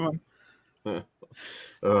right off of him.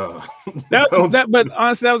 But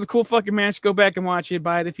honestly, that was a cool fucking match. Go back and watch it.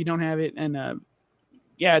 Buy it if you don't have it. And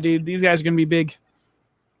yeah, dude, these guys are gonna be big.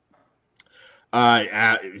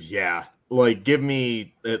 Yeah. Like, give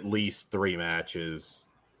me at least 3 matches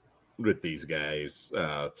with these guys.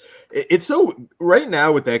 It's so right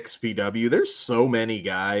now with XPW, there's so many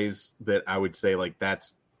guys that I would say like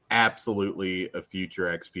that's absolutely a future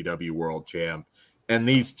XPW world champ. And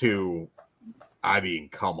these two, I mean,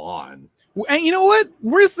 come on. And you know what?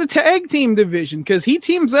 Where's the tag team division? Because he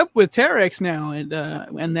teams up with Terex now,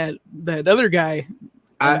 and that other guy.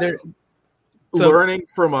 Learning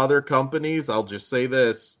from other companies, I'll just say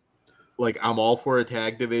this: like, I'm all for a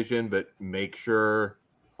tag division, but make sure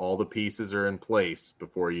all the pieces are in place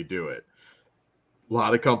before you do it. A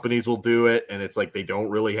lot of companies will do it, and it's like they don't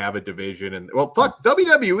really have a division. And well, fuck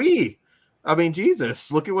WWE. I mean,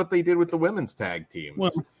 Jesus, look at what they did with the women's tag teams.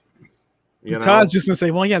 Well, Todd's just gonna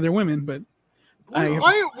say, "Well, yeah, they're women," but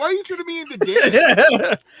why are you turning me into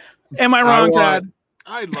dick? Am I wrong, Todd?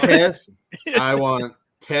 I want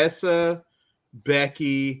Tessa,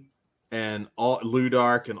 Becky, and all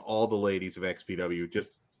Ludark and all the ladies of XPW.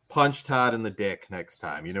 Just punch Todd in the dick next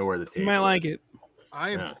time. You know where the table You might like is. it.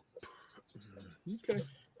 Okay.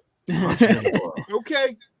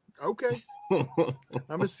 I'm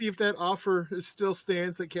gonna see if that offer still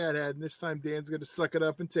stands that Cat had, and this time Dan's gonna suck it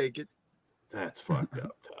up and take it. That's fucked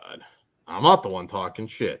up, Todd. I'm not the one talking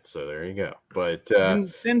shit, so there you go. But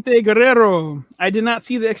Vicente Guerrero, I did not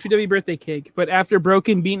see the XPW birthday cake, but after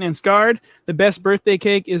Broken, Beaten, and Scarred, the best birthday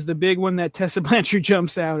cake is the big one that Tessa Blanchard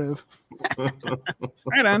jumps out of.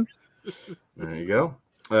 Right on. There you go.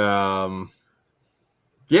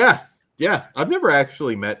 Yeah. I've never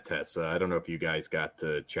actually met Tessa. I don't know if you guys got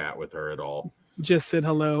to chat with her at all. Just said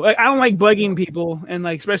hello. I don't like bugging people, and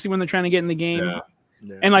like especially when they're trying to get in the game. Yeah.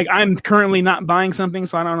 Yeah. And like I'm currently not buying something,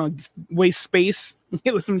 so I don't know, waste space.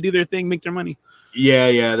 Let them do their thing, make their money.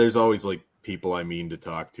 Yeah. There's always like people I mean to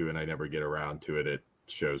talk to, and I never get around to it at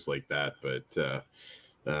shows like that. But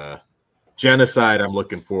Genocide, I'm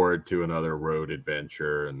looking forward to another road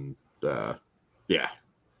adventure, and yeah.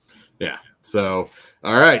 So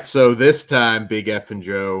all right, so this time Big F and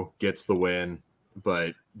Joe gets the win,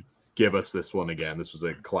 but give us this one again. This was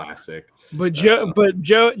a classic. But Judge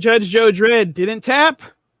Joe Dredd didn't tap.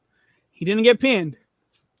 He didn't get pinned.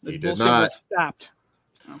 He did not. Was stopped.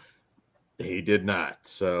 So. He did not.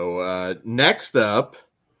 So next up,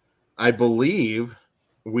 I believe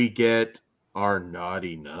we get our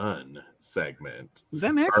Naughty Nun segment. Was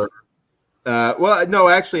that next? Well, no,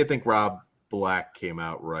 actually, I think Rob Black came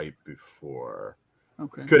out right before.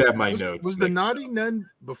 Okay. Could have my notes. Was the Naughty Nun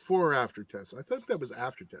before or after Tessa? I thought that was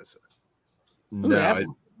after Tessa. No, I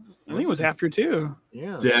think it was after too.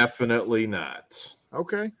 Yeah. Definitely not.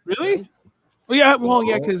 Okay. Really? Well,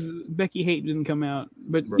 yeah, because Becky Haight didn't come out,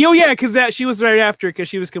 but because she was right after, because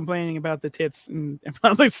she was complaining about the tits, and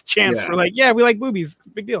everyone's chants were like, "Yeah, we like boobies,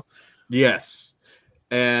 big deal." Yes,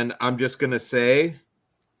 and I'm just gonna say,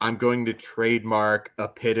 I'm going to trademark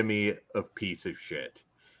epitome of piece of shit,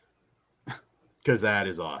 because that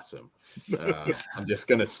is awesome. I'm just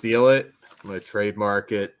gonna steal it. I'm gonna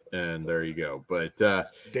trademark it, and there you go. But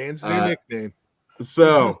Dan's new nickname.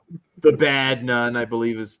 So the Bad Nun, I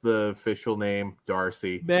believe, is the official name.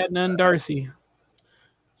 Darcy. Bad Nun Darcy.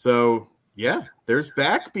 So yeah, there's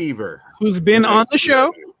Back Beaver, who's been on the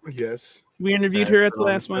show. Yes, we interviewed her at the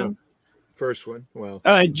last one. First one. Well,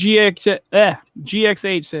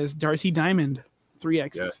 GXH says Darcy Diamond, 3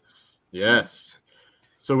 X's. Yes.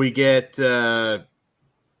 So we get some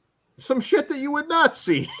shit that you would not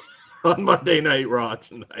see on Monday Night Raw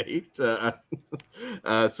tonight.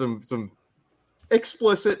 Some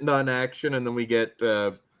explicit nun action, and then we get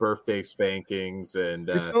birthday spankings. And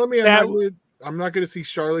you're telling me I'm not going to see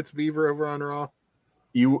Charlotte's Beaver over on Raw?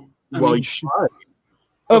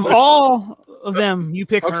 Of all of them, you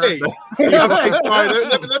pick her. Okay, sorry.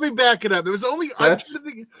 Let me back it up. It was only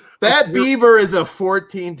that Beaver is a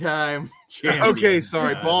 14-time champion. Okay,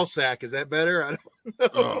 sorry. Ball sack. Is that better? I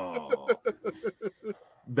don't know.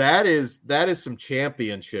 That is some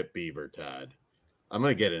championship Beaver, Todd. I'm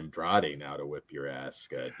gonna get Andrade now to whip your ass.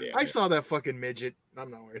 God damn. I saw that fucking midget. I'm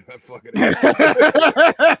not worried about fucking.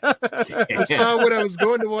 I saw when I was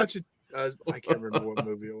going to watch it. I can't remember what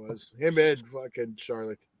movie it was. Him and fucking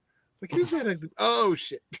Charlotte. It's like, who's that? Oh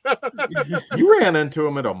shit! You ran into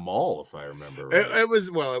him at a mall, if I remember right. It was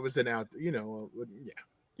an out. Yeah.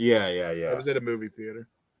 It was at a movie theater.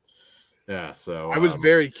 Yeah. So I was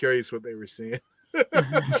very curious what they were seeing.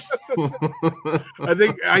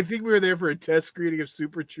 I think we were there for a test screening of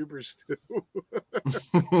Super Troopers 2.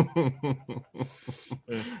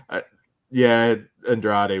 Yeah,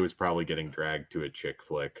 Andrade was probably getting dragged to a chick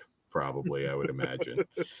flick. Probably, I would imagine.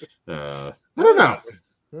 I don't know.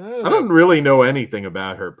 I don't really know anything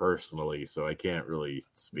about her personally, so I can't really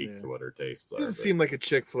speak to what her tastes are. Doesn't seem like a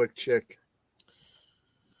chick flick chick.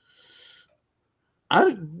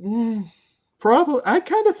 I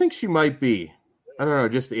kind of think she might be. I don't know,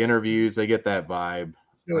 just the interviews, I get that vibe.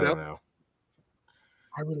 I don't know.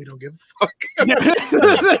 I really don't give a fuck.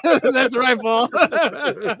 That's right, Paul.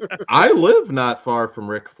 I live not far from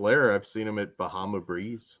Ric Flair. I've seen him at Bahama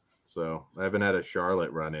Breeze, so I haven't had a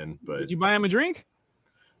Charlotte run in. But did you buy him a drink?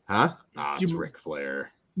 Huh? It's Ric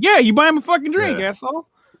Flair. Yeah, you buy him a fucking drink, asshole.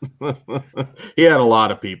 He had a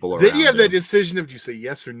lot of people around. Then you have that decision of, do you say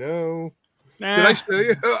yes or no? Did I show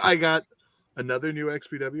you? I got another new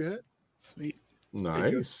XPW hat. Sweet.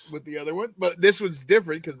 Nice. With the other one, but this one's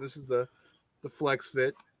different because this is the flex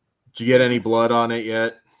fit. Did you get any blood on it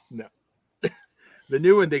yet? No. The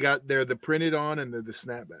new one they're the printed on and they're the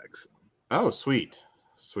snapbacks. Oh, sweet.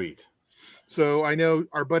 So I know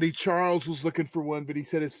our buddy Charles was looking for one, but he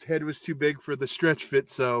said his head was too big for the stretch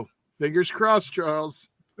fit. So fingers crossed, Charles.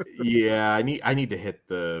 Yeah, I need to hit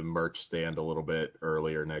the merch stand a little bit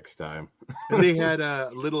earlier next time. And they had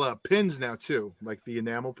little pins now too, like the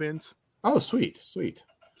enamel pins. Oh, sweet. So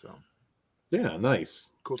yeah,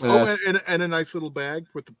 nice. Cool. And a nice little bag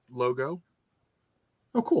with the logo.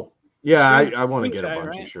 Oh, cool. Yeah, I want to get a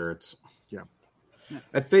bunch of shirts. Yeah.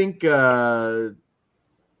 I think who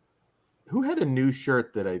had a new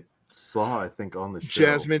shirt that I saw, I think, on the show?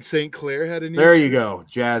 Jasmine St. Clair had a new There shirt. you go.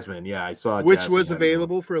 Jasmine. Yeah, I saw Which Jasmine was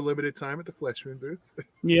available for a limited time at the Fleshman booth.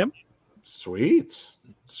 Yep. Sweet.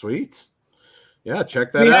 Yeah,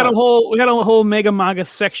 check that out. We had a whole Mega Maga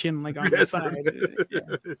section like on the side.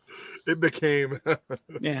 Yeah. It became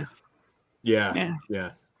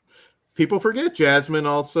Yeah. People forget Jasmine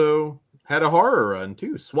also had a horror run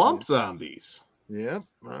too. Swamp Zombies. Yeah.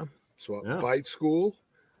 Bite School.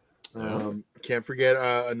 Can't forget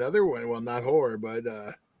another one. Well, not horror, but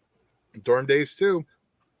Dorm Days too.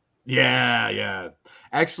 Yeah.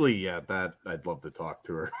 Actually, that I'd love to talk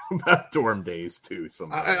to her about Dorm Days too.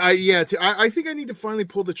 I think I need to finally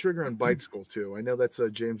pull the trigger on Bite School too. I know that's a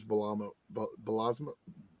James Balsamo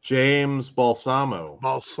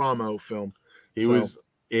film. He was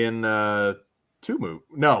in two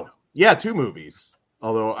movies.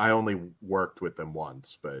 Although I only worked with them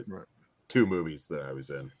once, but two movies that I was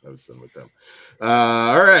in with them.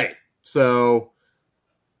 All right, so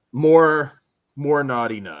more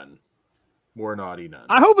Naughty Nun.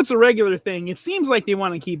 I hope it's a regular thing. It seems like they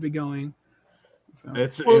want to keep it going. So.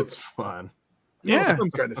 It's fun. Yeah, some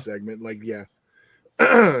kind of segment,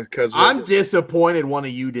 because I'm disappointed one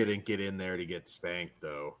of you didn't get in there to get spanked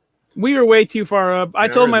though. We were way too far up. I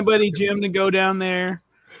told my buddy Jim to go down there,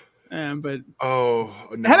 but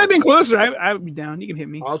had I been closer, I would be down. You can hit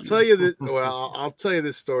me. I'll tell you this. Well, I'll tell you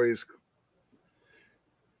this story is.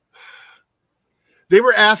 They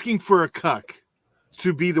were asking for a cuck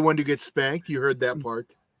to be the one to get spanked. You heard that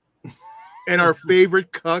part. And our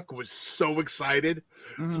favorite cuck was so excited,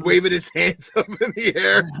 waving his hands up in the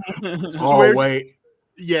air. Oh, wait.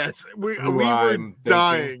 Yes, we were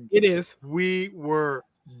dying. It is. We were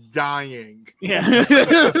dying. Yeah. And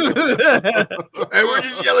we're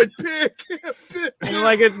just yelling, pick. And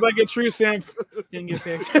like a true simp, didn't get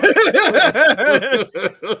picked.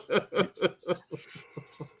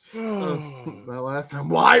 That last time.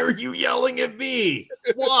 Why are you yelling at me?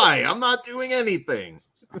 Why? I'm not doing anything.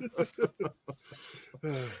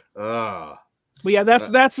 But yeah,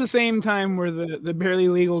 that's the same time where the barely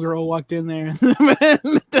legal girl walked in there.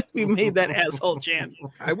 We made that asshole chant.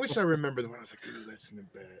 I wish I remember the one. I was like, ooh, that's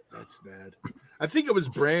bad. That's bad. I think it was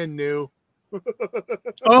brand new.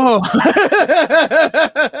 Oh,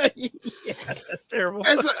 yeah, that's terrible.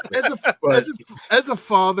 As a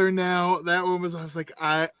father now, that one was. I was like,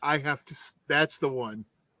 I have to. That's the one.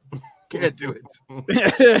 Can't do it.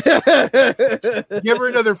 Give her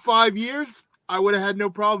another 5 years, I would have had no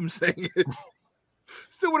problem saying it.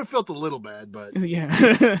 Still would have felt a little bad, but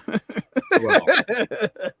yeah. Well,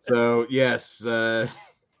 so yes, Todd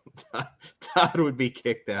would be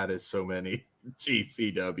kicked out of so many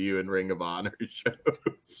GCW and Ring of Honor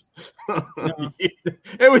shows. No.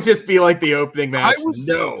 It would just be like the opening match.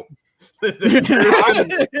 No.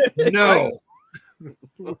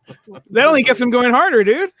 That only gets them going harder,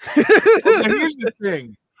 dude. Well, here's the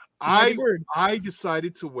thing. I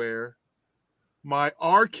decided to wear my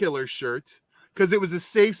R Killer shirt because it was a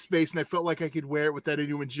safe space and I felt like I could wear it without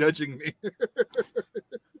anyone judging me.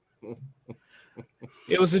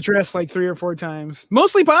 It was addressed like 3 or 4 times.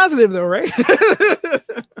 Mostly positive though, right?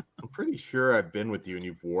 I'm pretty sure I've been with you and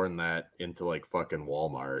you've worn that into like fucking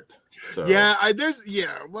Walmart. So yeah,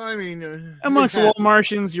 well, I mean, amongst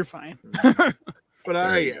Walmartians, you're fine. But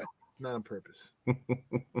not on purpose.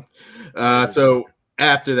 So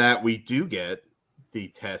after that, we do get the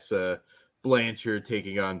Tessa Blanchard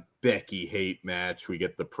taking on Becky hate match. We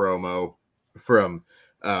get the promo from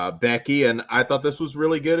Becky, and I thought this was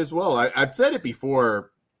really good as well. I've said it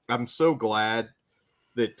before. I'm so glad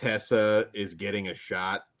that Tessa is getting a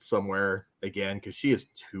shot somewhere again because she is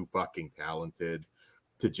too fucking talented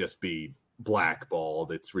to just be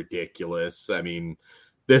blackballed. It's ridiculous. I mean,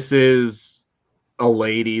 this is a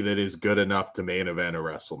lady that is good enough to main event a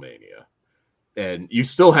WrestleMania, and you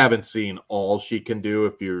still haven't seen all she can do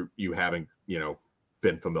if you haven't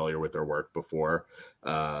been familiar with her work before.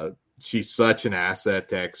 She's such an asset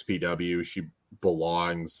to XPW. She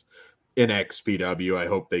belongs in XPW. I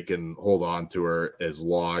hope they can hold on to her as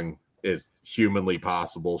long as humanly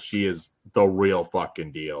possible. She is the real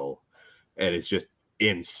fucking deal and is just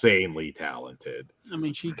insanely talented. I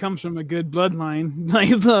mean, she comes from a good bloodline.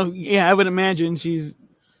 I would imagine she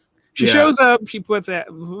shows up, she puts that.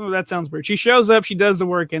 Oh, that sounds weird. She shows up, she does the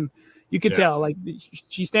work, and you could tell like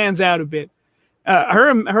she stands out a bit. Her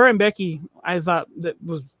and Becky, I thought the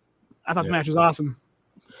match was awesome.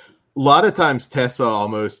 A lot of times Tessa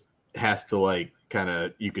almost has to like kind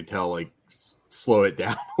of, you could tell, like slow it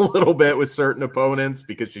down a little bit with certain opponents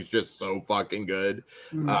because she's just so fucking good.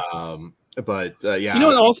 But yeah, you know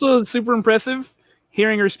what also is super impressive?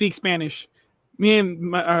 Hearing her speak Spanish. Me and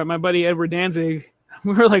my buddy Edward Danzig,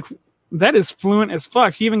 we were like, that is fluent as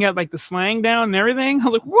fuck. She even got like the slang down and everything. I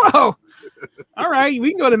was like, whoa, all right,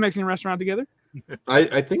 we can go to a Mexican restaurant together.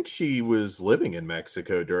 I think she was living in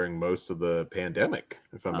Mexico during most of the pandemic,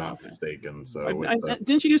 if I'm not mistaken. So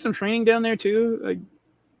didn't she do some training down there too? Like,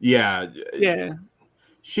 yeah.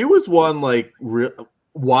 She was one like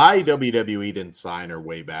why WWE didn't sign her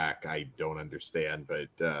way back. I don't understand, but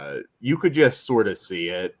you could just sort of see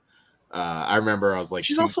it. I remember I was like,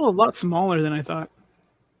 she's also a lot smaller than I thought.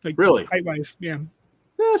 Like really height wise, yeah,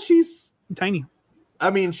 she's tiny. I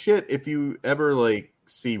mean, shit. If you ever like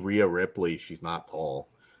see Rhea Ripley, she's not tall.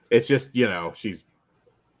 It's just, you know, she's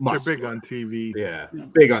muscular. They're big on TV. Yeah,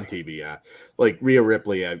 big on TV. Yeah, like Rhea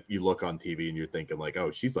Ripley, you look on TV and you're thinking like, oh,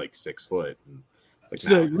 she's like 6 foot. And it's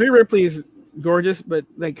like, Rhea Ripley is gorgeous, but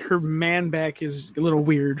like her man back is a little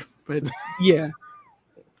weird. But yeah,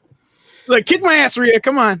 like kick my ass, Rhea.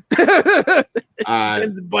 Come on,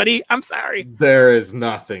 buddy. I'm sorry. There is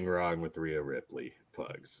nothing wrong with Rhea Ripley.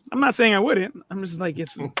 Pugs. I'm not saying I wouldn't. I'm just like,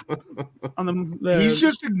 it's on the He's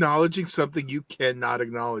just acknowledging something you cannot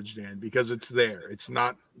acknowledge, Dan, because it's there. It's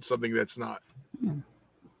not something that's not.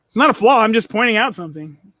 It's not a flaw. I'm just pointing out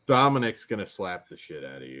something. Dominic's gonna slap the shit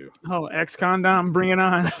out of you. Oh, ex-condom, bring it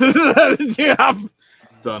on. Yeah,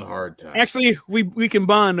 it's done hard time. Actually, we can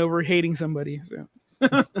bond over hating somebody. So.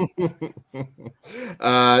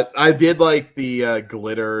 I did like the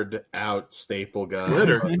glittered out staple gun.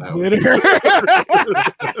 Glitter.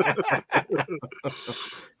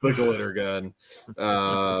 The glitter gun.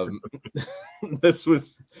 This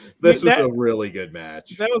was a really good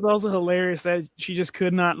match. That was also hilarious that she just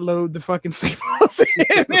could not load the fucking staples in.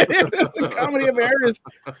 It was a comedy of errors.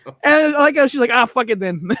 And I like how she's like, fuck it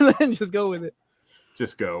then. And just go with it.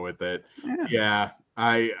 Just go with it. Yeah,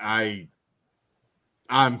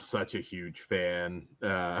 I'm such a huge fan.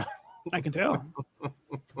 I can tell.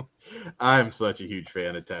 I'm such a huge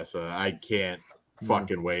fan of Tessa. I can't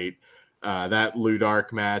fucking wait. That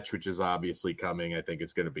Ludark match, which is obviously coming, I think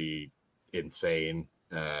it's going to be insane.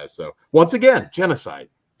 So once again, Genocide.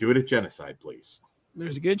 Do it at Genocide, please.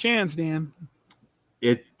 There's a good chance, Dan.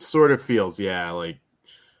 It sort of feels, I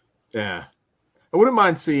wouldn't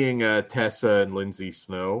mind seeing Tessa and Lindsay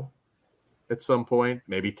Snow at some point.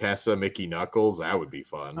 Maybe Tessa, Mickey Knuckles. That would be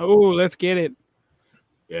fun. Oh, let's get it.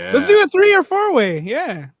 Yeah. Let's do a 3 or 4-way.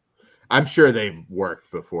 Yeah. I'm sure they've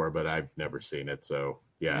worked before, but I've never seen it. So,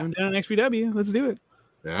 yeah. I'm down on XPW. Let's do it.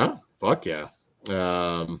 Yeah. Fuck yeah.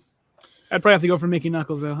 I'd probably have to go for Mickey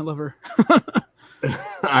Knuckles, though. I love her.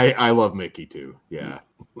 I love Mickey, too. Yeah.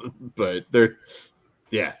 But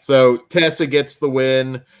so Tessa gets the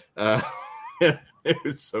win. It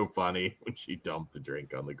was so funny when she dumped the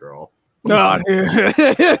drink on the girl. No, dude.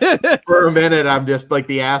 For a minute, I'm just like,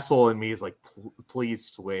 the asshole in me is like, please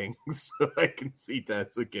swing so I can see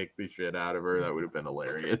Tessa kick the shit out of her. That would have been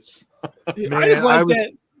hilarious. Man, I just like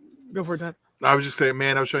that. Go for it, Todd. I was just saying,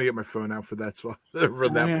 man, I was trying to get my phone out for that spot.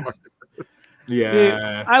 Part.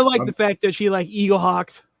 Yeah. I like the fact that she like eagle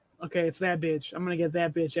hawked. Okay, it's that bitch. I'm gonna get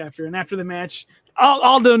that bitch after. And after the match,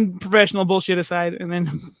 all done professional bullshit aside, and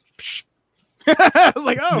then I was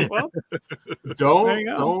like, oh well.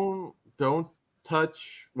 Don't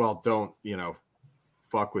touch. Well, don't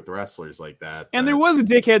fuck with wrestlers like that. And there was a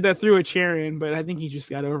dickhead that threw a chair in, but I think he just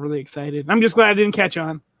got overly excited. I'm just glad I didn't catch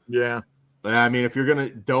on. Yeah. I mean, if you're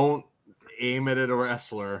don't aim it at a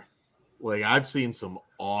wrestler. Like, I've seen some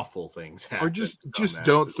awful things happen. Or just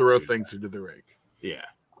don't throw things into the ring. Yeah.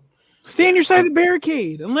 Stay on your side of the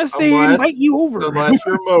barricade unless they invite you over. Unless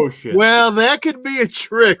you're motion. Well, that could be a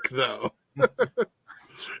trick, though.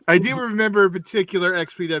 I do remember a particular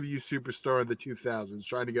XPW superstar in the 2000s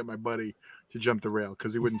trying to get my buddy to jump the rail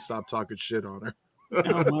because he wouldn't stop talking shit on her.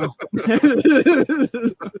 Oh, well.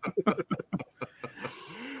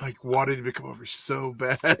 Like, wanted him to come over so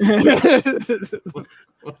bad.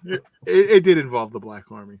 It did involve the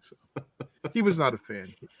Black Army, so he was not a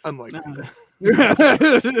fan, unlike me.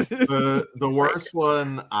 The worst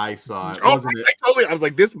one I saw. I was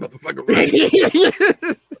like, this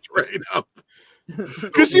motherfucker straight up.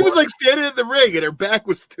 Because she was like standing in the ring and her back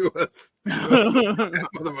was to us.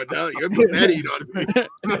 Motherfucker, you're putting that heat on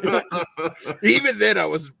me. Even then, I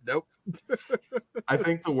was nope. I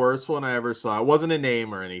think the worst one I ever saw, it wasn't a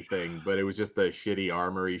name or anything, but it was just a shitty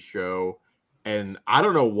Armory show. And I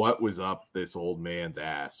don't know what was up this old man's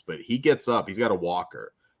ass, but he gets up, he's got a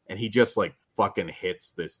walker, and he just like fucking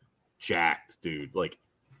hits this jacked dude like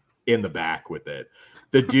in the back with it.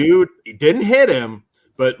 The dude didn't hit him,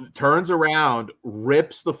 but turns around,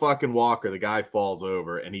 rips the fucking walker. The guy falls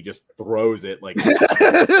over, and he just throws it like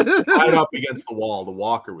right up against the wall. The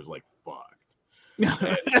walker was like, fucked.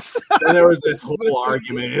 And there was this whole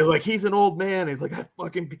argument. It was like, he's an old man. He's like, that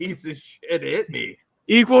fucking piece of shit hit me.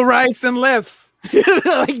 Equal rights and lifts.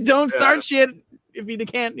 Like, don't start shit if you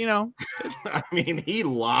can't, I mean, he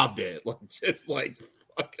lobbed it just like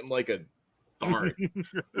fucking like a dart.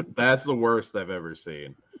 That's the worst I've ever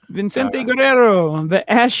seen. Vicente Guerrero,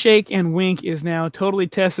 the ass shake and wink is now totally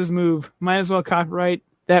Tessa's move. Might as well copyright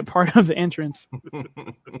that part of the entrance.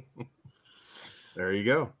 There you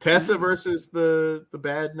go. Tessa versus the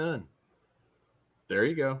bad nun. There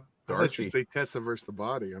you go. I should say Tessa versus the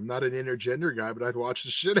body. I'm not an intergender guy, but I'd watch the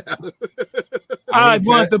shit out of it. I'd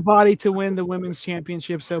want the body to win the women's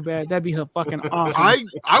championship so bad. That'd be fucking awesome.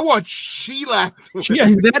 I want Sheila to win. Yeah,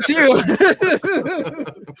 that too.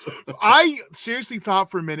 I seriously thought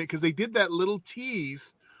for a minute, because they did that little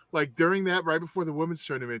tease like during that, right before the women's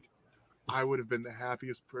tournament, I would have been the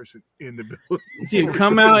happiest person in the building. Dude,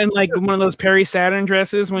 come out in like one of those Perry Saturn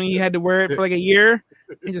dresses when you had to wear it for like a year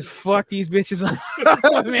and just fuck these bitches up.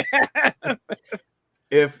 Oh, man.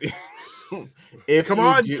 If come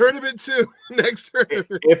on, tournament 2 next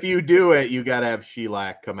tournament. If you do it, you got to have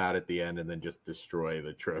Sheila come out at the end and then just destroy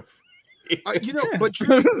the trophy. But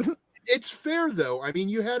it's fair though. I mean,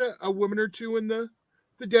 you had a woman or two in the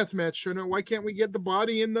death match tournament. Why can't we get the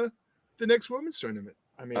body in the next women's tournament?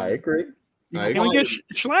 I mean, I agree. Can we get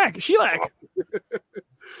Sheila?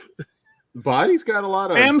 Body's got a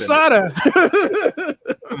lot of Sada.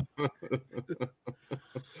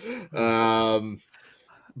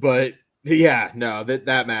 But yeah, no,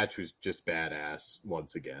 that match was just badass.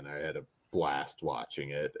 Once again, I had a blast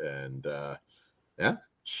watching it, and yeah,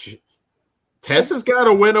 Tessa's got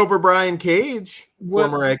a win over Brian Cage,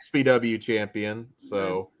 former XPW champion.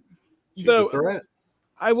 So she's a threat.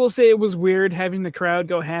 I will say it was weird having the crowd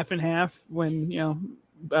go half and half when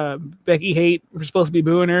Becky Hate was supposed to be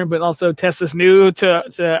booing her, but also Tessa's new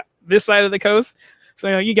to this side of the coast,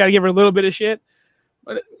 so you got to give her a little bit of shit.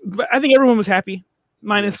 But I think everyone was happy,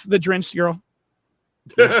 minus the drenched girl.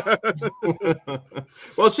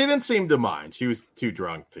 Well, she didn't seem to mind. She was too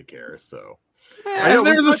drunk to care. So there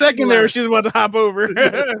was a second there she was about to hop over.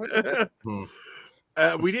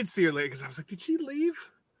 We did see her later because I was like, did she leave?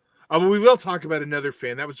 We will talk about another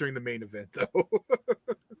fan. That was during the main event, though.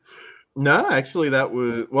 No, actually, that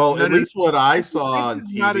was at least what I saw on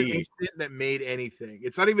TV. Not an incident that made anything.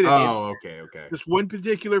 It's not even. Okay. Just one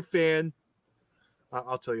particular fan.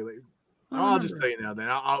 I'll tell you later. I'll just tell you now. Then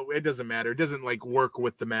it doesn't matter. It doesn't work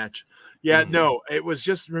with the match. Yeah, no. It was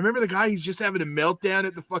just remember the guy. He's just having a meltdown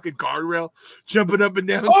at the fucking guardrail, jumping up and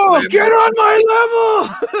down. Oh, get on my level!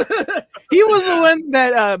 He was the one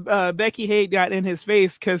that Becky Hate got in his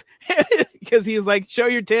face because he was like, "Show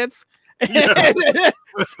your tits." Yeah.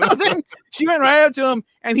 So then she went right up to him,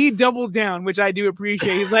 and he doubled down, which I do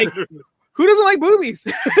appreciate. He's like, "Who doesn't like boobies?"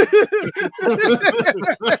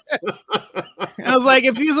 I was like,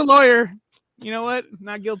 if he's a lawyer, you know what?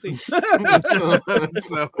 Not guilty. So,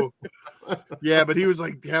 yeah, but he was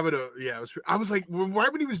like having I was like,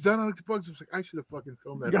 right when he was done on the bugs, I was like, I should have fucking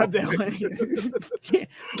filmed that. God damn it.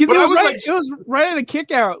 It was right at a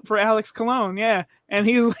kick out for Alex Colon, yeah. And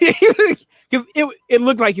he was because it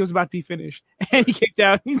looked like he was about to be finished. And he kicked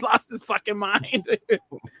out. He lost his fucking mind.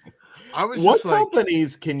 What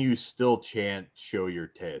companies can you still chant "show your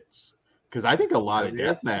tits"? Because I think a lot of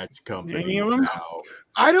deathmatch companies now.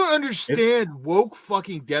 I don't understand woke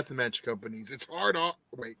fucking deathmatch companies. It's hard.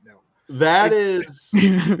 Wait, no. That is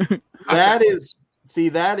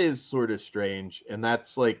sort of strange, and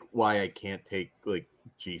that's why I can't take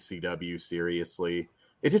GCW seriously.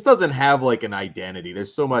 It just doesn't have an identity.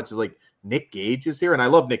 There's so much Nick Gage is here, and I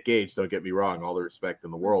love Nick Gage. Don't get me wrong, all the respect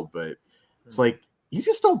in the world, but it's you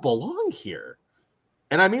just don't belong here.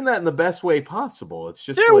 And I mean that in the best way possible. It's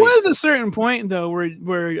just there was a certain point though where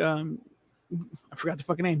I forgot the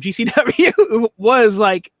fucking name. GCW was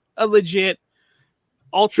a legit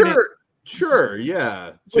alternate. Sure,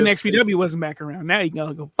 yeah. When XPW wasn't back around. Now you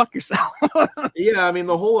gotta go fuck yourself. Yeah, I mean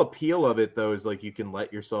the whole appeal of it though is you can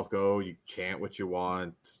let yourself go, you chant what you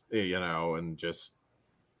want, and just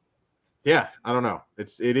I don't know.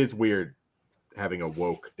 It is weird having a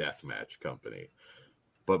woke deathmatch company,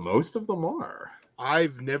 but most of them are.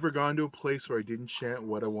 I've never gone to a place where I didn't chant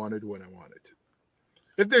what I wanted when I wanted.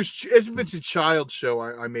 If it's a child show,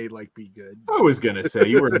 I may be good. I was gonna say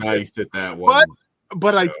you were nice at that one,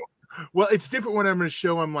 but it's different when I'm in a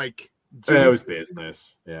show. I'm like, it was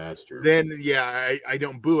business. Yeah, that's true. Then I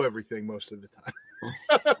don't boo everything most of the time.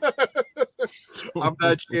 I'm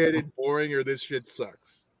not chanting boring or this shit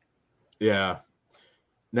sucks. Yeah.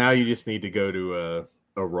 Now you just need to go to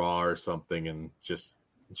a Raw or something and just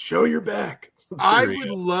show your back. I would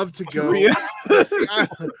love to go. See,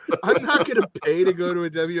 I'm not going to pay to go to a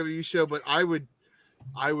WWE show, but I would,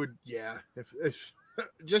 yeah, if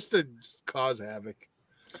just to cause havoc.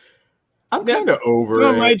 I'm kind of over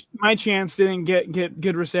it. My chance didn't get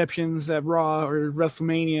good receptions at Raw or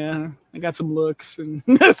WrestleMania. I got some looks and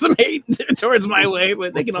some hate towards my way,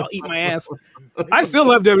 but they can all eat my ass. I still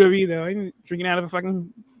love WWE though. I'm drinking out of a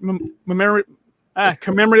fucking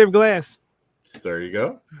commemorative glass. There you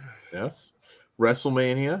go. Yes.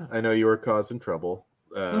 WrestleMania. I know you were causing trouble.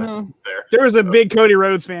 There was a big Cody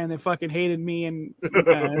Rhodes fan that fucking hated me and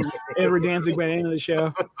Edward Danzig by the end of the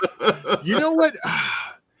show. You know what?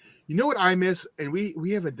 You know what I miss, and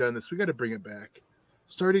we haven't done this. We got to bring it back.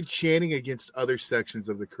 Started chanting against other sections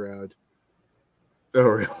of the crowd.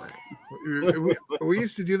 Oh, really? We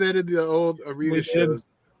used to do that in the old arena shows.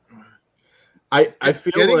 I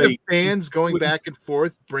feel getting like the fans going back and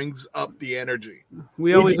forth brings up the energy.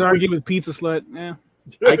 We always argue with Pizza Slut. Yeah,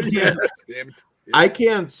 I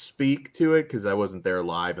can't speak to it because I wasn't there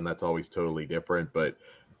live, and that's always totally different. But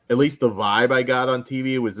at least the vibe I got on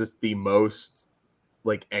TV was this the most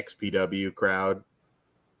like XPW crowd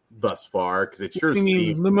thus far, because it sure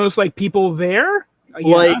seemed the most like people there,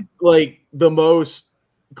 like the most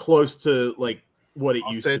close to like what it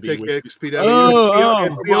used to be. XPW.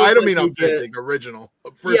 I don't mean authentic, original.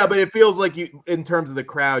 Yeah, but it feels like you, in terms of the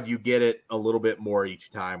crowd, you get it a little bit more each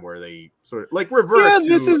time, where they sort of like revert. Yeah,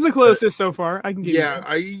 this is the closest so far. I can give you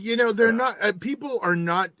that. They're not. People are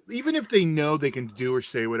not, even if they know they can do or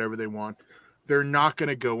say whatever they want, they're not going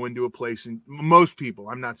to go into a place, and most people,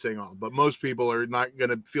 I'm not saying all, but most people are not going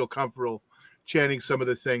to feel comfortable chanting some of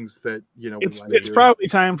the things that, it's probably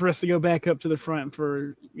time for us to go back up to the front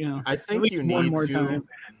for, I think you need one more time.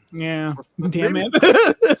 Yeah. Damn it.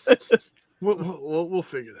 We'll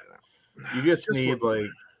figure that out. You just need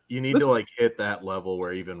to hit that level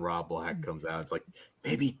where even Rob Black comes out. It's like,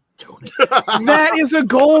 maybe Tony. That is a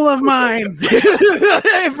goal of mine.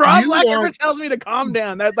 If Rob Black ever tells me to calm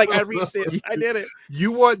down, that I reached it. I did it.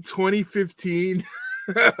 You want 2015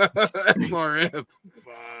 FRF?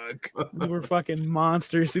 Fuck. We're fucking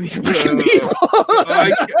monsters to these fucking people.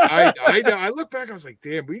 I look back, I was like,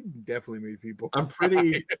 damn, we definitely made people.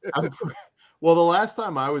 Well, the last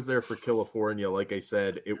time I was there for California, like I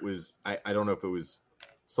said, it was I don't know if it was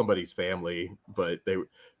somebody's family, but they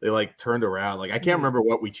like turned around. Like I can't remember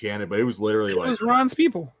what we chanted, but it was literally it was Ron's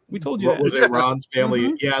people. We told you what that. Was it Ron's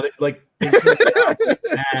family? Mm-hmm. Yeah,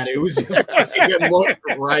 it was just it looked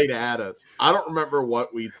right at us. I don't remember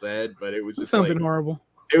what we said, but it was just something horrible.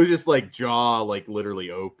 It was just like jaw literally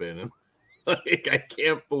open. Like I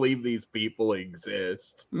can't believe these people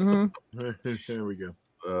exist. Mm-hmm. There we go.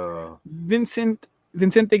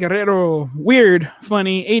 Vicente Guerrero, weird,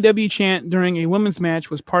 funny, AW chant during a women's match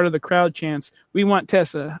was part of the crowd chants. We want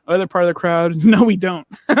Tessa. Other part of the crowd, no, we don't.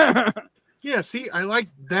 Yeah, see, I like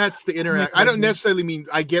that's the interact. I don't necessarily mean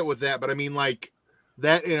I get with that, but I mean like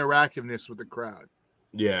that interactiveness with the crowd.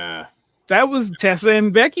 Yeah. That was Tessa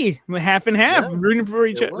and Becky, half and half, rooting for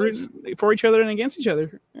each other and against each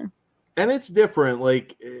other. Yeah. And it's different.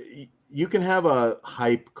 Like you can have a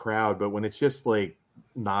hype crowd, but when it's just like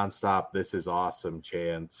nonstop, this is awesome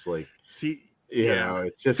chants. Like, see,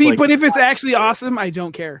 it's just but if it's actually awesome, I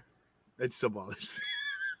don't care. It still bothers.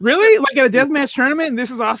 Really? Like at a deathmatch tournament, and this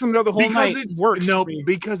is awesome the whole night. It works. No,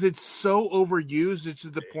 because it's so overused. It's to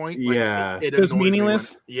the point. Like, it's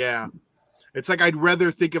meaningless. Yeah. It's like I'd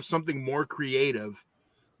rather think of something more creative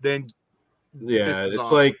than. Yeah, it's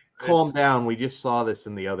awesome. Like calm down. We just saw this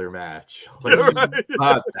in the other match. Like,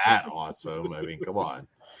 not that awesome. I mean, come on.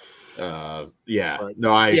 I agree.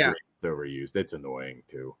 It's overused. It's annoying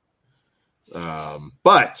too.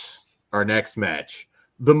 But our next match,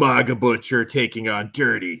 the MAGA Butcher taking on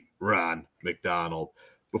Dirty Ron McDonald.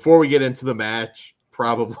 Before we get into the match,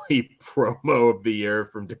 probably promo of the year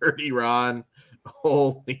from Dirty Ron.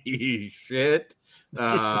 Holy shit.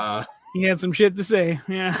 He had some shit to say.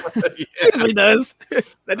 Yeah. He usually does.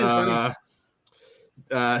 That is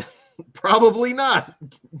funny. Probably not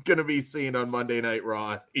going to be seen on Monday Night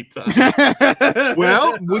Raw anytime.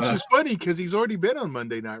 Well, which is funny because he's already been on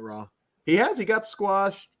Monday Night Raw. He has. He got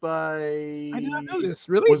squashed by. I did not know this.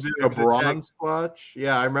 Really? Was it a Braun squash?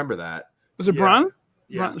 Yeah, I remember that. Was it Braun?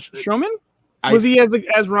 Yeah. Braun Strowman? Was he as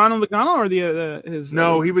Ron Logano or his?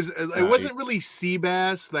 No, he was. It wasn't really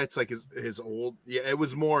Seabass. That's like his old. Yeah, it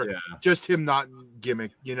was more just him, not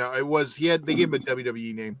gimmick. It was. They gave him a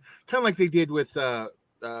WWE name, kind of like they did with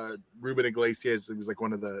Ruben Iglesias. It was like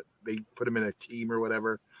they put him in a team or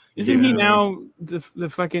whatever. Isn't he now the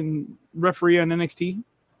fucking referee on NXT?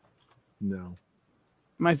 No.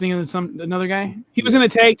 Am I thinking of another guy? He was in a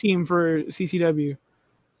tag team for CCW.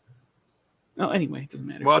 Oh, anyway, it doesn't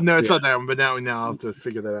matter. Well, no, it's not that one, but now I'll have to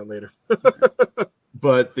figure that out later.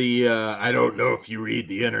 But I don't know if you read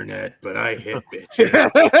the internet, but I hit bitch.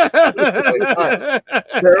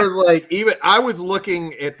 There was like, even I was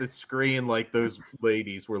looking at the screen like those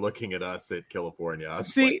ladies were looking at us at California.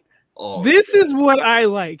 See, this is what I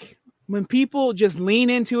like when people just lean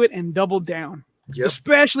into it and double down,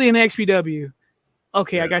 especially in XPW.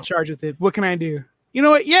 Okay, I got charged with it. What can I do? You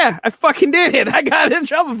know what? Yeah, I fucking did it. I got in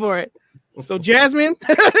trouble for it. So Jasmine,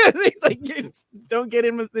 like, don't get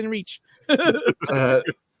in within reach.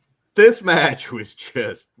 This match was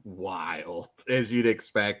just wild, as you'd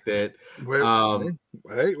expect it. Wait!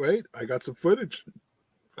 I got some footage.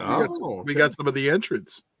 We got some of the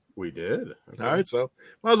entrance. We did. Okay. All right, so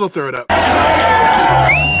might as well throw it up.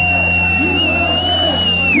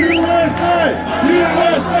 USA!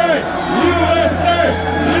 USA! USA!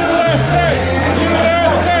 USA!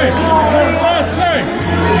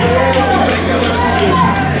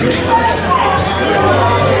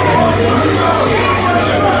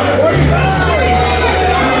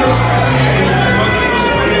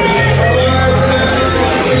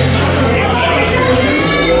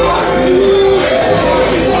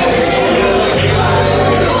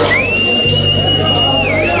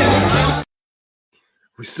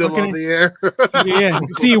 We're still on the air. Yeah.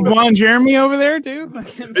 See Juan Jeremy over there, too?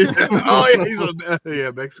 Oh, yeah, he's on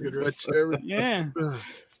Mexican Red Jeremy. Yeah.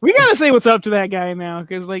 We got to say what's up to that guy now,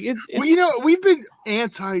 because, like, it's well, you know, we've been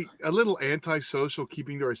a little antisocial,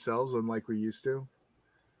 keeping to ourselves unlike we used to.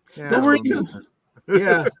 Yeah, that's what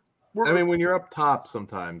yeah. I mean, when you're up top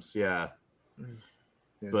sometimes, yeah.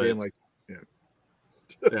 But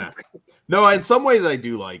yeah. No, in some ways I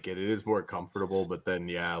do like it. It is more comfortable, but then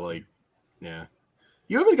you haven't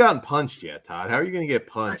gotten punched yet, Todd. How are you going to get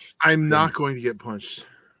punched? I'm not going to get punched.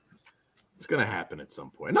 It's going to happen at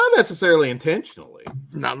some point. Not necessarily intentionally.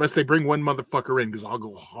 Not unless they bring one motherfucker in, because I'll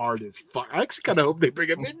go hard as fuck. I actually kind of hope they bring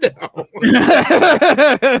him in now.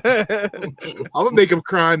 I'm going to make him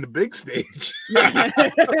cry on the big stage.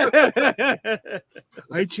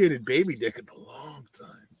 I cheated baby dick in a long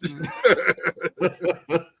time.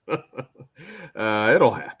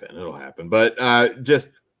 It'll happen. But just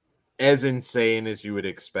as insane as you would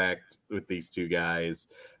expect with these two guys.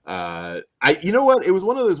 You know what? It was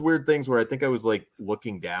one of those weird things where I think I was like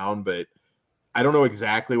looking down, but I don't know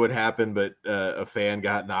exactly what happened, but a fan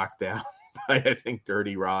got knocked down by, I think,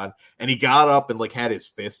 Dirty Ron, and he got up and like had his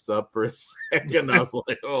fists up for a second. I was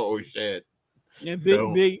like, oh shit. Yeah,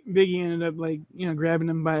 Biggie ended up like, grabbing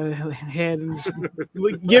him by the head and just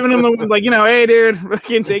giving him like, hey dude,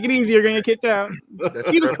 fucking take it easy, you're gonna get kicked out.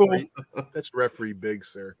 He was cool. That's referee Big,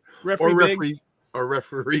 sir. Referee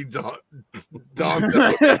Dog.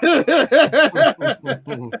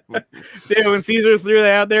 Dude, when Caesar threw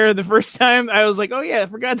that out there the first time, I was like, oh yeah, I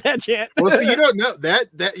forgot that chant. Well, see, you don't know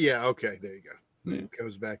that yeah, okay, there you go. Yeah. It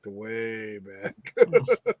goes back to way back.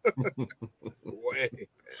 Way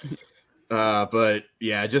back. But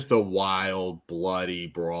yeah, just a wild, bloody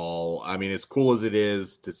brawl. I mean, as cool as it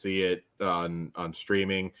is to see it on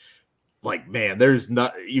streaming, like, man,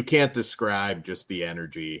 you can't describe just the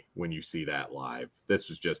energy when you see that live. This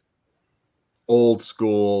was just old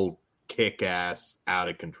school, kick-ass, out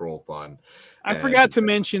of control fun. I forgot to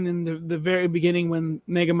mention in the very beginning when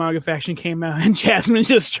Mega Maga Faction came out and Jasmine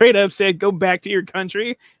just straight up said, "Go back to your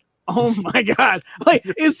country." Oh my God. Like,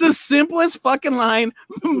 it's the simplest fucking line,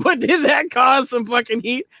 but did that cause some fucking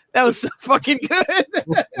heat? That was so fucking good.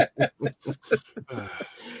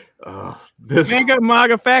 Mega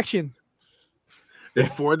Maga Faction.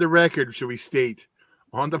 For the record, should we state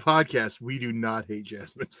on the podcast, we do not hate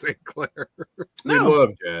Jasmine St. Clair. We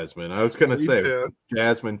love Jasmine. I was going to say,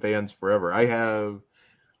 Jasmine fans forever.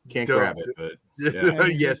 Can't grab it, but yeah.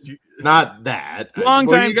 Yes, not that. Long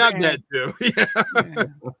time. You got that too.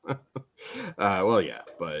 Yeah. Well, yeah,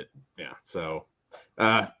 but yeah. So,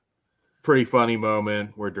 pretty funny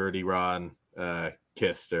moment where Dirty Ron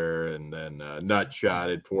kissed her and then nut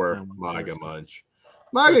shotted poor Maga Munch.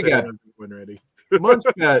 Maga got ready.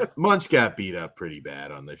 Munch got beat up pretty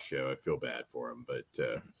bad on this show. I feel bad for him, but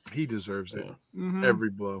he deserves it. Mm-hmm. Every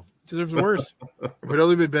blow. Deserves worse. It would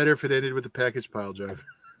only be better if it ended with a package pile drive.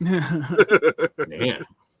 Man.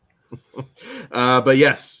 But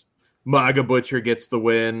yes, Maga Butcher gets the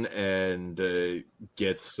win and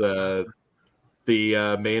gets the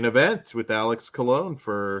main event with Alex Colon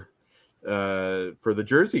for the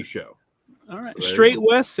Jersey show. All right. So Straight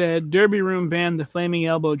West said Derby Room banned the flaming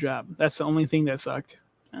elbow drop. That's the only thing that sucked.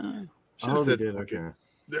 They did. Okay.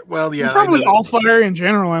 Well, yeah, probably all fire in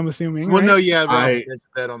general. I'm assuming. Well, right? no, yeah, I mentioned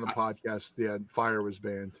that on the podcast. Yeah, fire was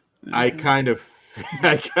banned. I kind of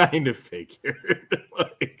figured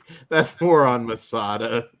like that's more on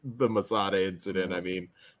Masada, the Masada incident. I mean,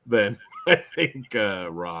 than I think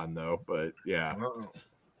Ron though. But yeah,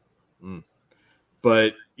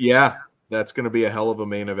 but yeah, that's going to be a hell of a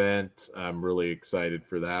main event. I'm really excited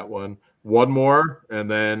for that one. One more,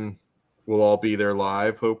 and then we'll all be there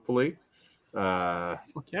live, hopefully.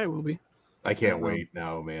 Okay, we'll be. I can't wait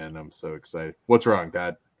now, man. I'm so excited. What's wrong,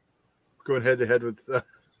 Dad? Going head to head with.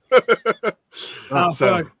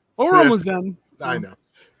 Fuck. We're almost done. I know.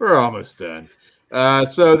 We're almost done.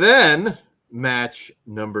 So then, match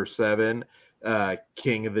number 7,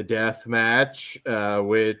 King of the Death match,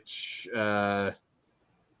 which,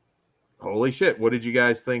 holy shit, what did you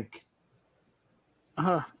guys think?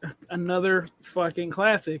 Another fucking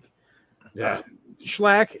classic. Yeah.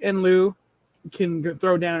 Shlak and Lou can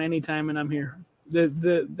throw down anytime, and I'm here.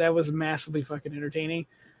 That was massively fucking entertaining.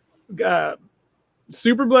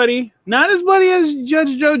 Super bloody, not as bloody as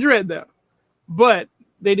Judge Joe Dredd though, but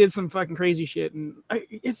they did some fucking crazy shit, and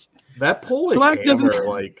it's that Polish hammer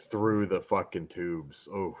like through the fucking tubes.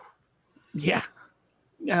 Oh, yeah.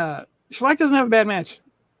 Shlak doesn't have a bad match,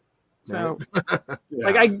 so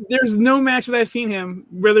like there's no match that I've seen him,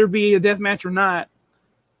 whether it be a death match or not,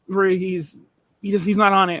 where he's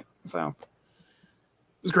not on it. So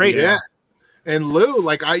it was great. Yeah. And Lou,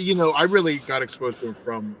 like I really got exposed to him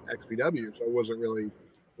from XPW, so I wasn't really,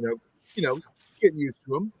 getting used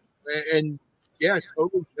to him. And yeah,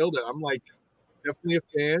 totally killed it. I'm like definitely a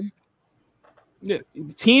fan. Yeah,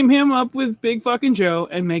 team him up with Big fucking Joe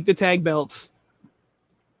and make the tag belts.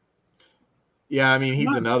 Yeah, I mean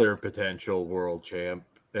he's another potential world champ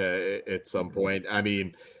at some point. I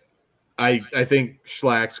mean, I think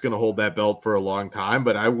Shlak's going to hold that belt for a long time,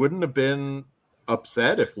 but I wouldn't have been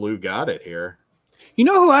upset if Lou got it here. You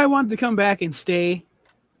know who I want to come back and stay?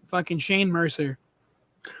 Fucking Shane Mercer.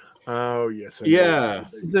 Oh yes, yeah.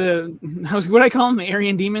 What do I call him? The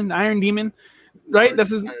Iron Demon, right?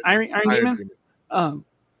 That's his Iron Demon.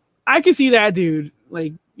 I could see that dude,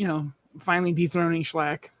 like finally dethroning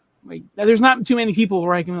Shlak. Like, there's not too many people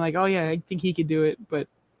where I can be like, oh yeah, I think he could do it. But,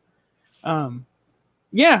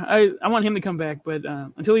 yeah, I want him to come back. But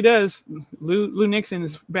until he does, Lou Nixon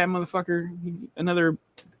is a bad motherfucker. Another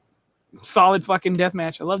solid fucking death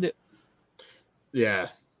match. I loved it. Yeah,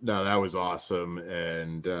 no, that was awesome.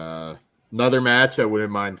 And another match I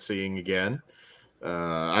wouldn't mind seeing again.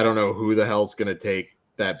 I don't know who the hell's going to take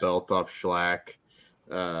that belt off Shlak.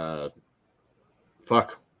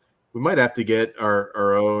 Fuck. We might have to get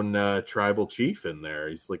our own tribal chief in there.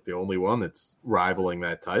 He's like the only one that's rivaling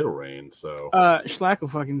that title reign. So Shlak will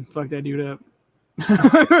fucking fuck that dude up.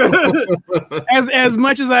 as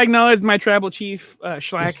much as I acknowledge my tribal chief,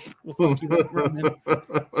 Shlak will fuck you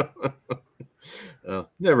up.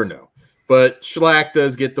 Never know. But Shlak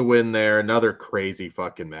does get the win there. Another crazy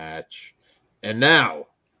fucking match. And now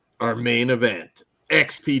our main event,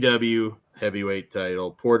 XPW heavyweight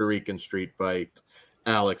title, Puerto Rican street fight.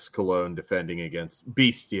 Alex Colon defending against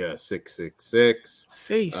Bestia 666.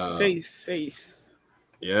 Seis.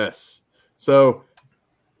 Yes. So,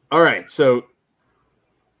 all right. So,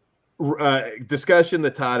 discussion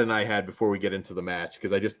that Todd and I had before we get into the match,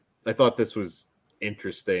 because I thought this was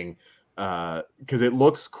interesting because it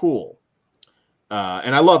looks cool.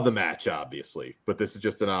 And I love the match, obviously, but this is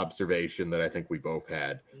just an observation that I think we both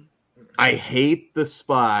had. I hate the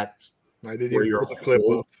spot where you're clip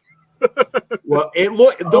up. Well,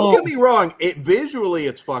 don't get me wrong. Visually,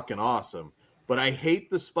 it's fucking awesome. But I hate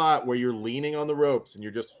the spot where you're leaning on the ropes and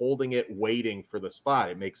you're just holding it, waiting for the spot.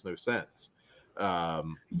 It makes no sense.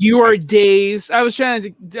 You are dazed. I was trying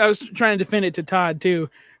to defend it to Todd too,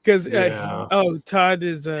 because Todd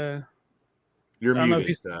is You're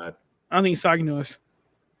muted, Todd. I don't think he's talking to us.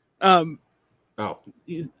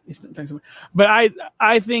 He's talking to me. But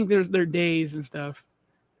I think they're dazed and stuff.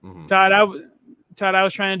 Mm-hmm. Todd, I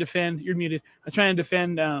was trying to defend. You're muted. I was trying to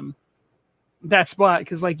defend that spot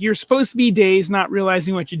because, like, you're supposed to be dazed, not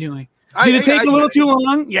realizing what you're doing. Did it take a little too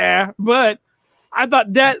long? Yeah, but I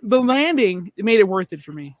thought that the landing made it worth it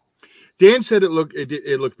for me. Dan said it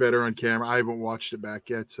looked better on camera. I haven't watched it back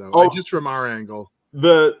yet, so just from our angle.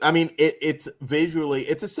 It's visually,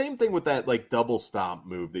 it's the same thing with that like double stomp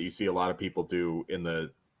move that you see a lot of people do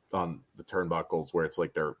on the turnbuckles, where it's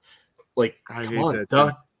like they're like, I hate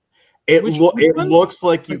that. It looks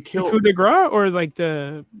like you killed coup de grace or like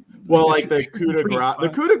the coup de grace. The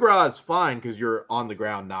coup de grace is fine because you're on the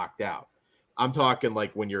ground knocked out. I'm talking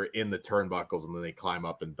like when you're in the turnbuckles and then they climb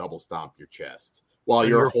up and double stomp your chest while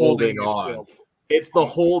you're holding on. It's the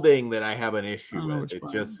holding that I have an issue with. It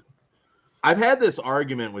just, I've had this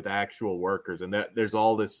argument with actual workers, and that there's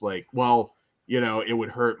all this like, well, you know, it would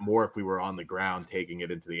hurt more if we were on the ground taking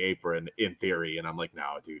it into the apron in theory. And I'm like,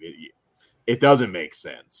 no, dude, it doesn't make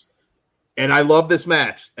sense. And I love this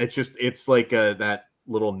match. It's just, it's like that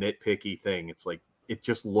little nitpicky thing. It's like, it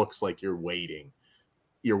just looks like you're waiting.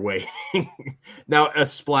 You're waiting. Now, a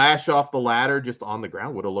splash off the ladder just on the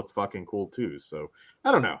ground would have looked fucking cool too. So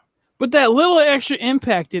I don't know. But that little extra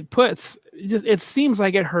impact it puts, it seems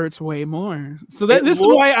like it hurts way more. So this is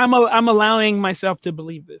why I'm allowing myself to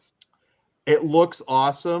believe this. It looks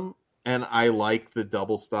awesome, and I like the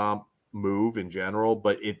double stomp move in general,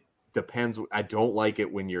 but it depends. I don't like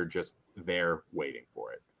it when you're just there waiting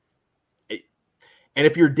for it. And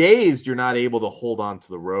if you're dazed, you're not able to hold on to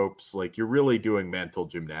the ropes. Like, you're really doing mental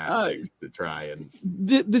gymnastics to try and.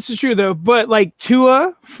 This is true though, but like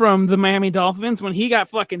Tua from the Miami Dolphins, when he got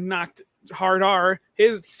fucking knocked hard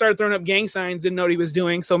he started throwing up gang signs, didn't know what he was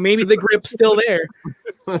doing. So maybe the grip's still there.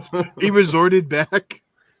 He resorted back.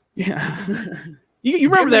 Yeah, you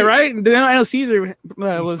remember that, right? I know Caesar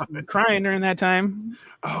was crying during that time.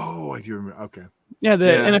 Oh, I do remember. Okay. Yeah, the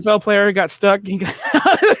NFL player got stuck. He got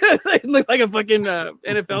it looked like a fucking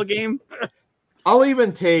NFL game. I'll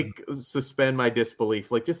even suspend my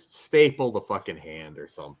disbelief. Like, just staple the fucking hand or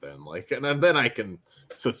something. Like, and then I can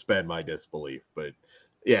suspend my disbelief. But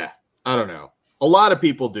yeah, I don't know. A lot of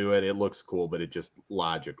people do it. It looks cool, but it just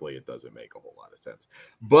logically it doesn't make a whole lot of sense.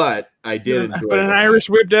 But I did enjoy. But an Irish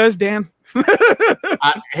whip does, damn.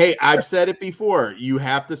 Hey, I've said it before. You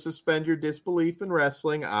have to suspend your disbelief in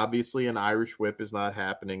wrestling. Obviously, an Irish whip is not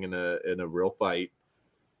happening in a real fight,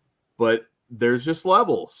 but there's just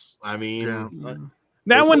levels. I mean,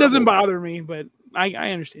 that one doesn't bother me, but I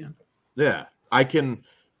understand. Yeah, I can.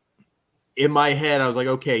 In my head, I was like,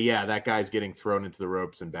 okay, yeah, that guy's getting thrown into the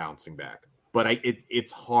ropes and bouncing back, but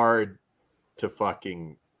it's hard to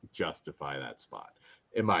fucking justify that spot,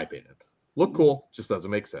 in my opinion. Look cool, just doesn't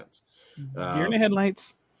make sense. Deer in the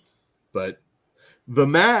headlights. But the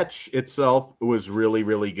match itself was really,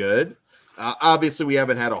 really good. Obviously, we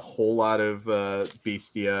haven't had a whole lot of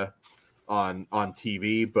Bestia on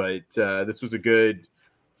TV, but this was a good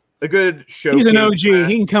show. He's an OG. Match.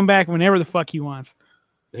 He can come back whenever the fuck he wants.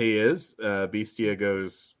 He is. Bestia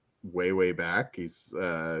goes way, way back. He's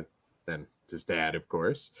then his dad, of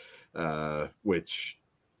course, which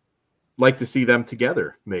like to see them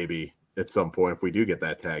together maybe at some point if we do get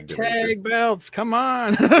that tag division. Tag belts, come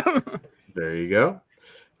on. There you go.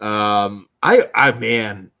 I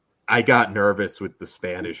got nervous with the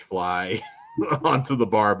Spanish fly onto the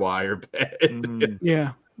barbed wire bed. Yeah,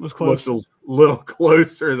 it was close. Looked a little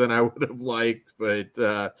closer than I would have liked, but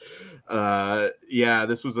yeah,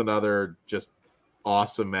 this was another just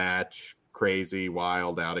awesome match. Crazy,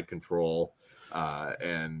 wild, out of control.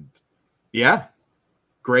 And yeah,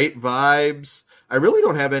 great vibes. I really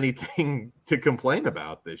don't have anything to complain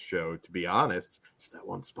about this show, to be honest. Just that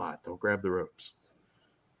one spot. Don't grab the ropes.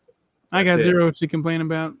 I got zero to complain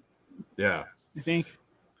about. Yeah. I think.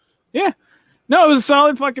 Yeah. No, it was a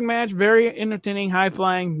solid fucking match. Very entertaining,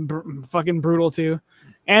 high-flying, fucking brutal, too.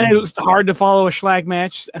 And it was hard to follow a Schlag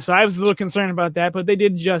match, so I was a little concerned about that, but they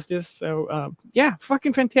did justice. So, yeah,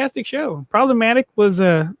 fucking fantastic show. Problematic was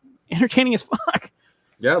entertaining as fuck.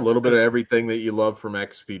 Yeah, a little bit of everything that you love from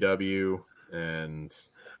XPW. And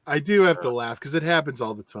I do have to laugh because it happens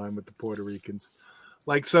all the time with the Puerto Ricans.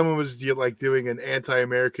 Like, someone was like doing an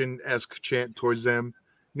anti-American-esque chant towards them,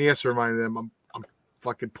 and he has to remind them, I'm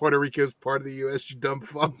fucking Puerto Rico's part of the U.S., you dumb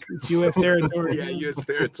fuck. It's U.S. territory. Yeah, U.S.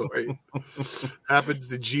 territory. Happens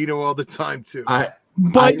to Gino all the time, too.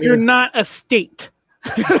 But you're not a state,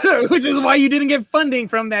 which is why you didn't get funding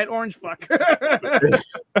from that orange fuck.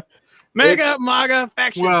 MAGA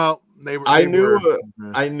faction. Well, I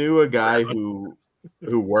knew a guy who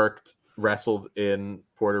wrestled in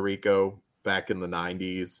Puerto Rico back in the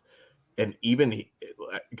 90s. And even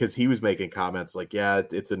because he was making comments like, yeah,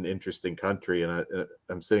 it's an interesting country. And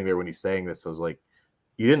I'm sitting there when he's saying this, I was like,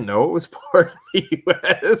 you didn't know it was part of the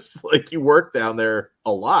U.S.? Like, you worked down there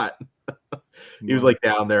a lot. He was like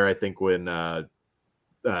down there, I think, when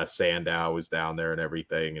Sandow was down there and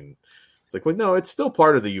everything. And it's like, well, no, it's still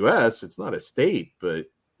part of the U.S. It's not a state. But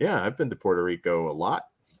yeah, I've been to Puerto Rico a lot.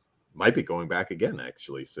 Might be going back again,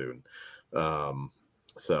 actually, soon.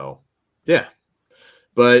 So, yeah.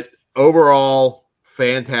 But overall,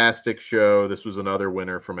 fantastic show. This was another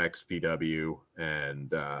winner from XPW,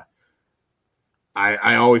 and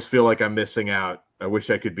I always feel like I'm missing out. I wish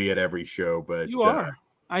I could be at every show, but you are.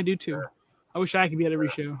 I do too. I wish I could be at every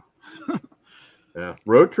show. Yeah,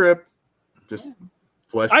 road trip, just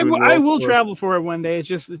I will travel for it one day. It's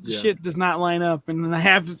just shit does not line up, and I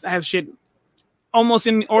have shit almost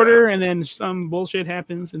in order, and then some bullshit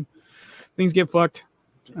happens, and things get fucked.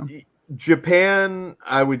 So. Japan,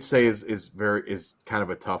 I would say, is kind of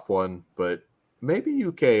a tough one, but maybe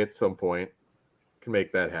UK at some point can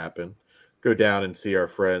make that happen. Go down and see our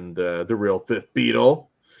friend, the real Fifth Beatle,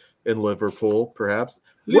 in Liverpool, perhaps.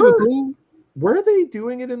 Liverpool. Where are they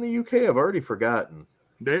doing it in the UK? I've already forgotten.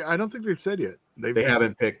 I don't think they've said yet. They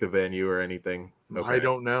haven't picked a venue or anything. Okay. I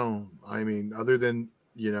don't know. I mean, other than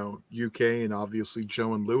UK, and obviously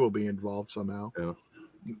Joe and Lou will be involved somehow. Yeah.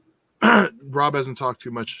 Rob hasn't talked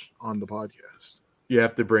too much on the podcast. You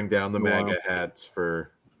have to bring down the MAGA hats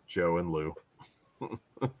for Joe and Lou.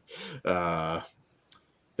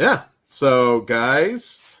 Yeah. So,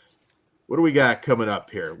 guys, what do we got coming up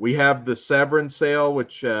here? We have the Severance sale,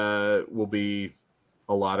 which will be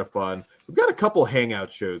a lot of fun. We've got a couple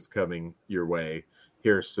hangout shows coming your way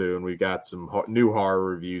here soon. We've got some new horror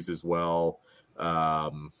reviews as well.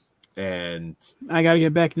 And I got to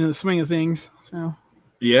get back into the swing of things. So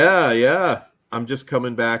yeah. I'm just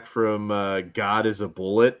coming back from God is a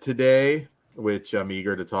Bullet today, which I'm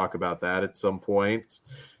eager to talk about that at some point.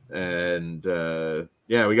 And we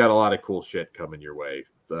got a lot of cool shit coming your way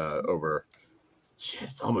over. Shit,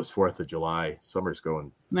 it's almost 4th of July. Summer's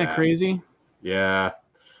going. Isn't that crazy? Yeah.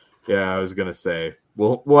 I was gonna say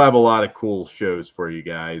we'll have a lot of cool shows for you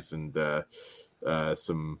guys, and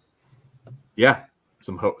some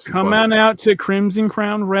hopes. Come on out to Crimson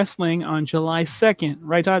Crown Wrestling on July 2nd,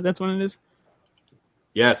 right, Todd? That's when it is.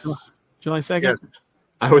 Yes, July 2nd. Yes.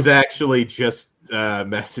 I was actually just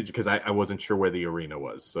messaged because I wasn't sure where the arena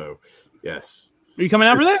was. So yes. Are you coming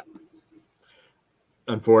out for that?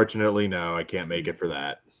 Unfortunately, no, I can't make it for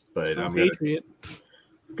that. But I'm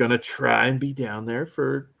gonna try and be down there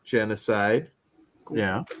for Genocide. Cool.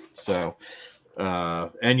 Yeah. So,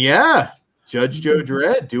 Judge Joe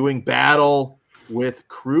Dredd doing battle with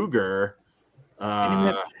Kruger.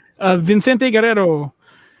 Vicente Guerrero.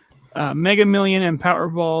 Mega Million and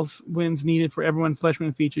Powerballs wins needed for everyone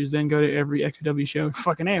Fleshman features. Then go to every XPW show.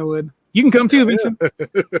 Fucking A, I would. You can come too, Vincent.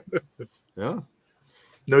 Yeah.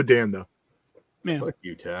 No Dan though. Man. Fuck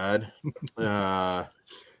you, Todd. Yeah.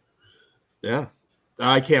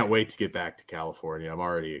 I can't wait to get back to California.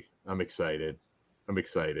 I'm excited.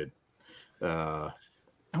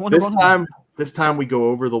 This time we go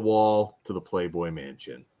over the wall to the Playboy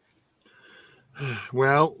Mansion.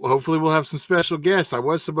 Well, hopefully we'll have some special guests. I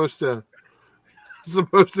was supposed to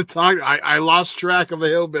talk. I lost track of a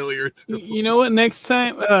hillbilly or two. You know what? Next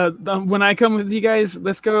time, when I come with you guys,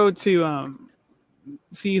 let's go to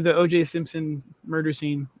see the O.J. Simpson murder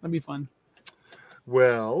scene. That'd be fun.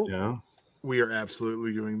 Well, yeah, we are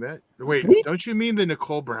absolutely doing that. Wait, don't you mean the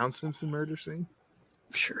Nicole Brown Simpson murder scene?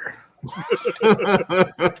 Sure.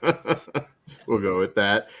 We'll go with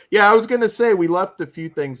that. Yeah, I was going to say we left a few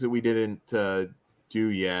things that we didn't do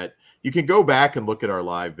yet. You can go back and look at our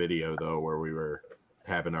live video, though, where we were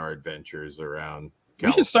having our adventures around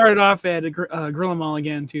California. We should start it off at Gorilla Mall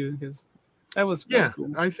again, too, because that was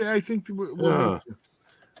cool. I think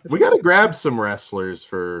we got to grab some wrestlers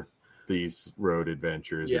for these road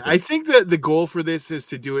adventures. Yeah, I think that the goal for this is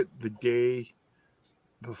to do it the day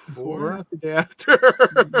before, not the day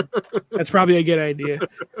after. That's probably a good idea.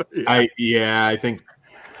 I think.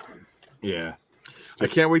 Yeah, I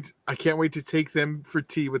can't wait to take them for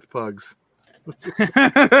tea with Pugs.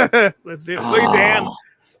 Let's do it. Look at Dan.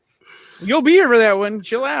 You'll be here for that one.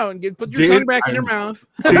 Chill out and put your tongue back in your mouth.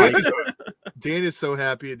 Dan is so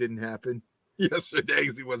happy it didn't happen yesterday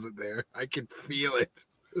because he wasn't there. I can feel it.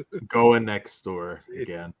 Going next door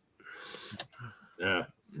again. Yeah.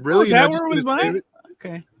 Really? Is that where it was mine?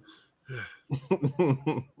 Okay.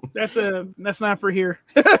 That's not for here.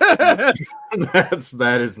 that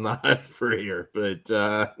is not for here. But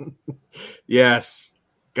yes,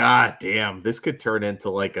 god damn, this could turn into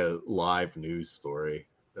like a live news story.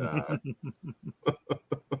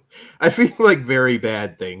 I feel like very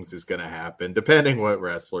bad things is going to happen, depending what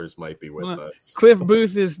wrestlers might be with us. Cliff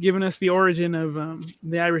Booth is giving us the origin of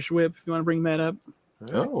the Irish Whip. If you want to bring that up.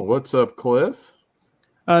 Oh, what's up, Cliff?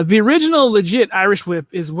 The original legit Irish Whip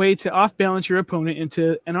is a way to off-balance your opponent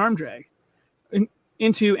into an arm drag.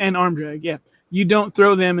 Yeah. You don't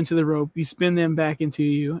throw them into the rope. You spin them back into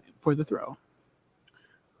you for the throw.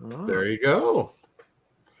 Oh. There you go.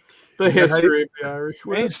 The history of the Irish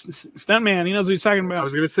Whip. Hey, stuntman, he knows what he's talking about. I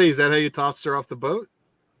was going to say, is that how you tossed her off the boat?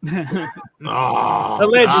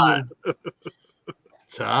 Allegedly.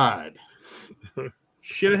 Todd.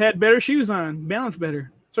 Should have had better shoes on. Balance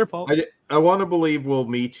better. It's her fault. I want to believe we'll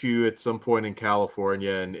meet you at some point in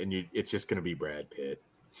California, and it's just going to be Brad Pitt.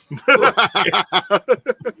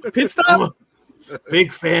 Pit stop.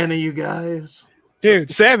 Big fan of you guys.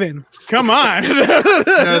 Dude, 7. Come on.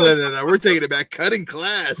 No. We're taking it back. Cutting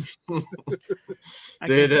class.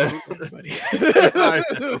 It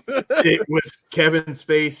was Kevin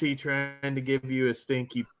Spacey trying to give you a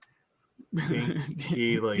stinky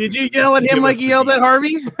like, did you yell at him like you yelled at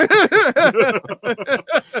Harvey?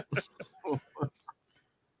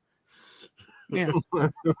 Yeah.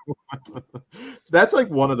 That's like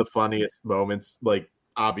one of the funniest moments. Like,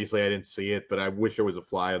 obviously I didn't see it, but I wish there was a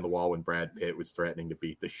fly on the wall when Brad Pitt was threatening to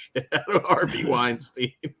beat the shit out of Harvey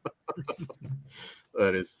Weinstein.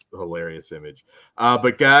 That is a hilarious image.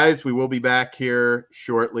 But guys, we will be back here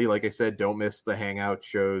shortly. Like I said, don't miss the Hangout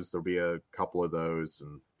shows. There'll be a couple of those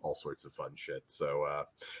and all sorts of fun shit. So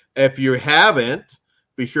if you haven't,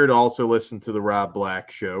 be sure to also listen to the Rob Black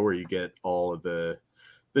Show, where you get all of the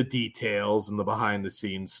details and the behind the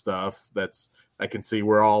scenes stuff. I can see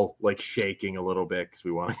we're all like shaking a little bit because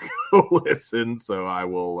we want to go listen. So I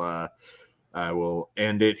will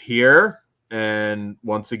end it here. And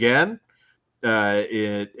once again,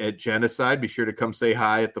 at Genocide, be sure to come say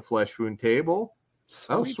hi at the Flesh Wound table.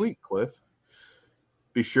 Oh, sweet, Cliff.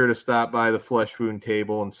 Be sure to stop by the Flesh Wound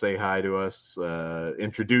table and say hi to us.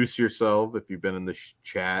 Introduce yourself if you've been in the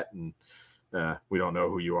chat, and we don't know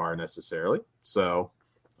who you are necessarily. So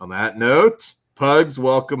on that note, Pugs,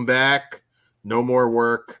 welcome back. No more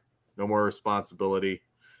work, no more responsibility.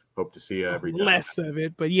 Hope to see you every day. Less of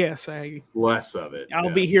it, but yes, less of it.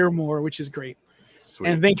 I'll be here more, which is great. Sweet.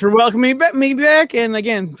 And thanks for welcoming me back. And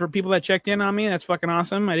again, for people that checked in on me, that's fucking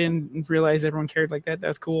awesome. I didn't realize everyone cared like that.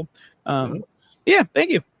 That's cool. Yeah, thank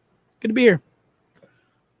you. Good to be here.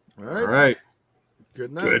 All right.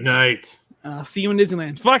 Good night. Good night. See you in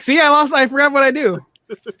Disneyland. Fuck, see, I forgot what I do.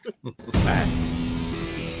 Bye.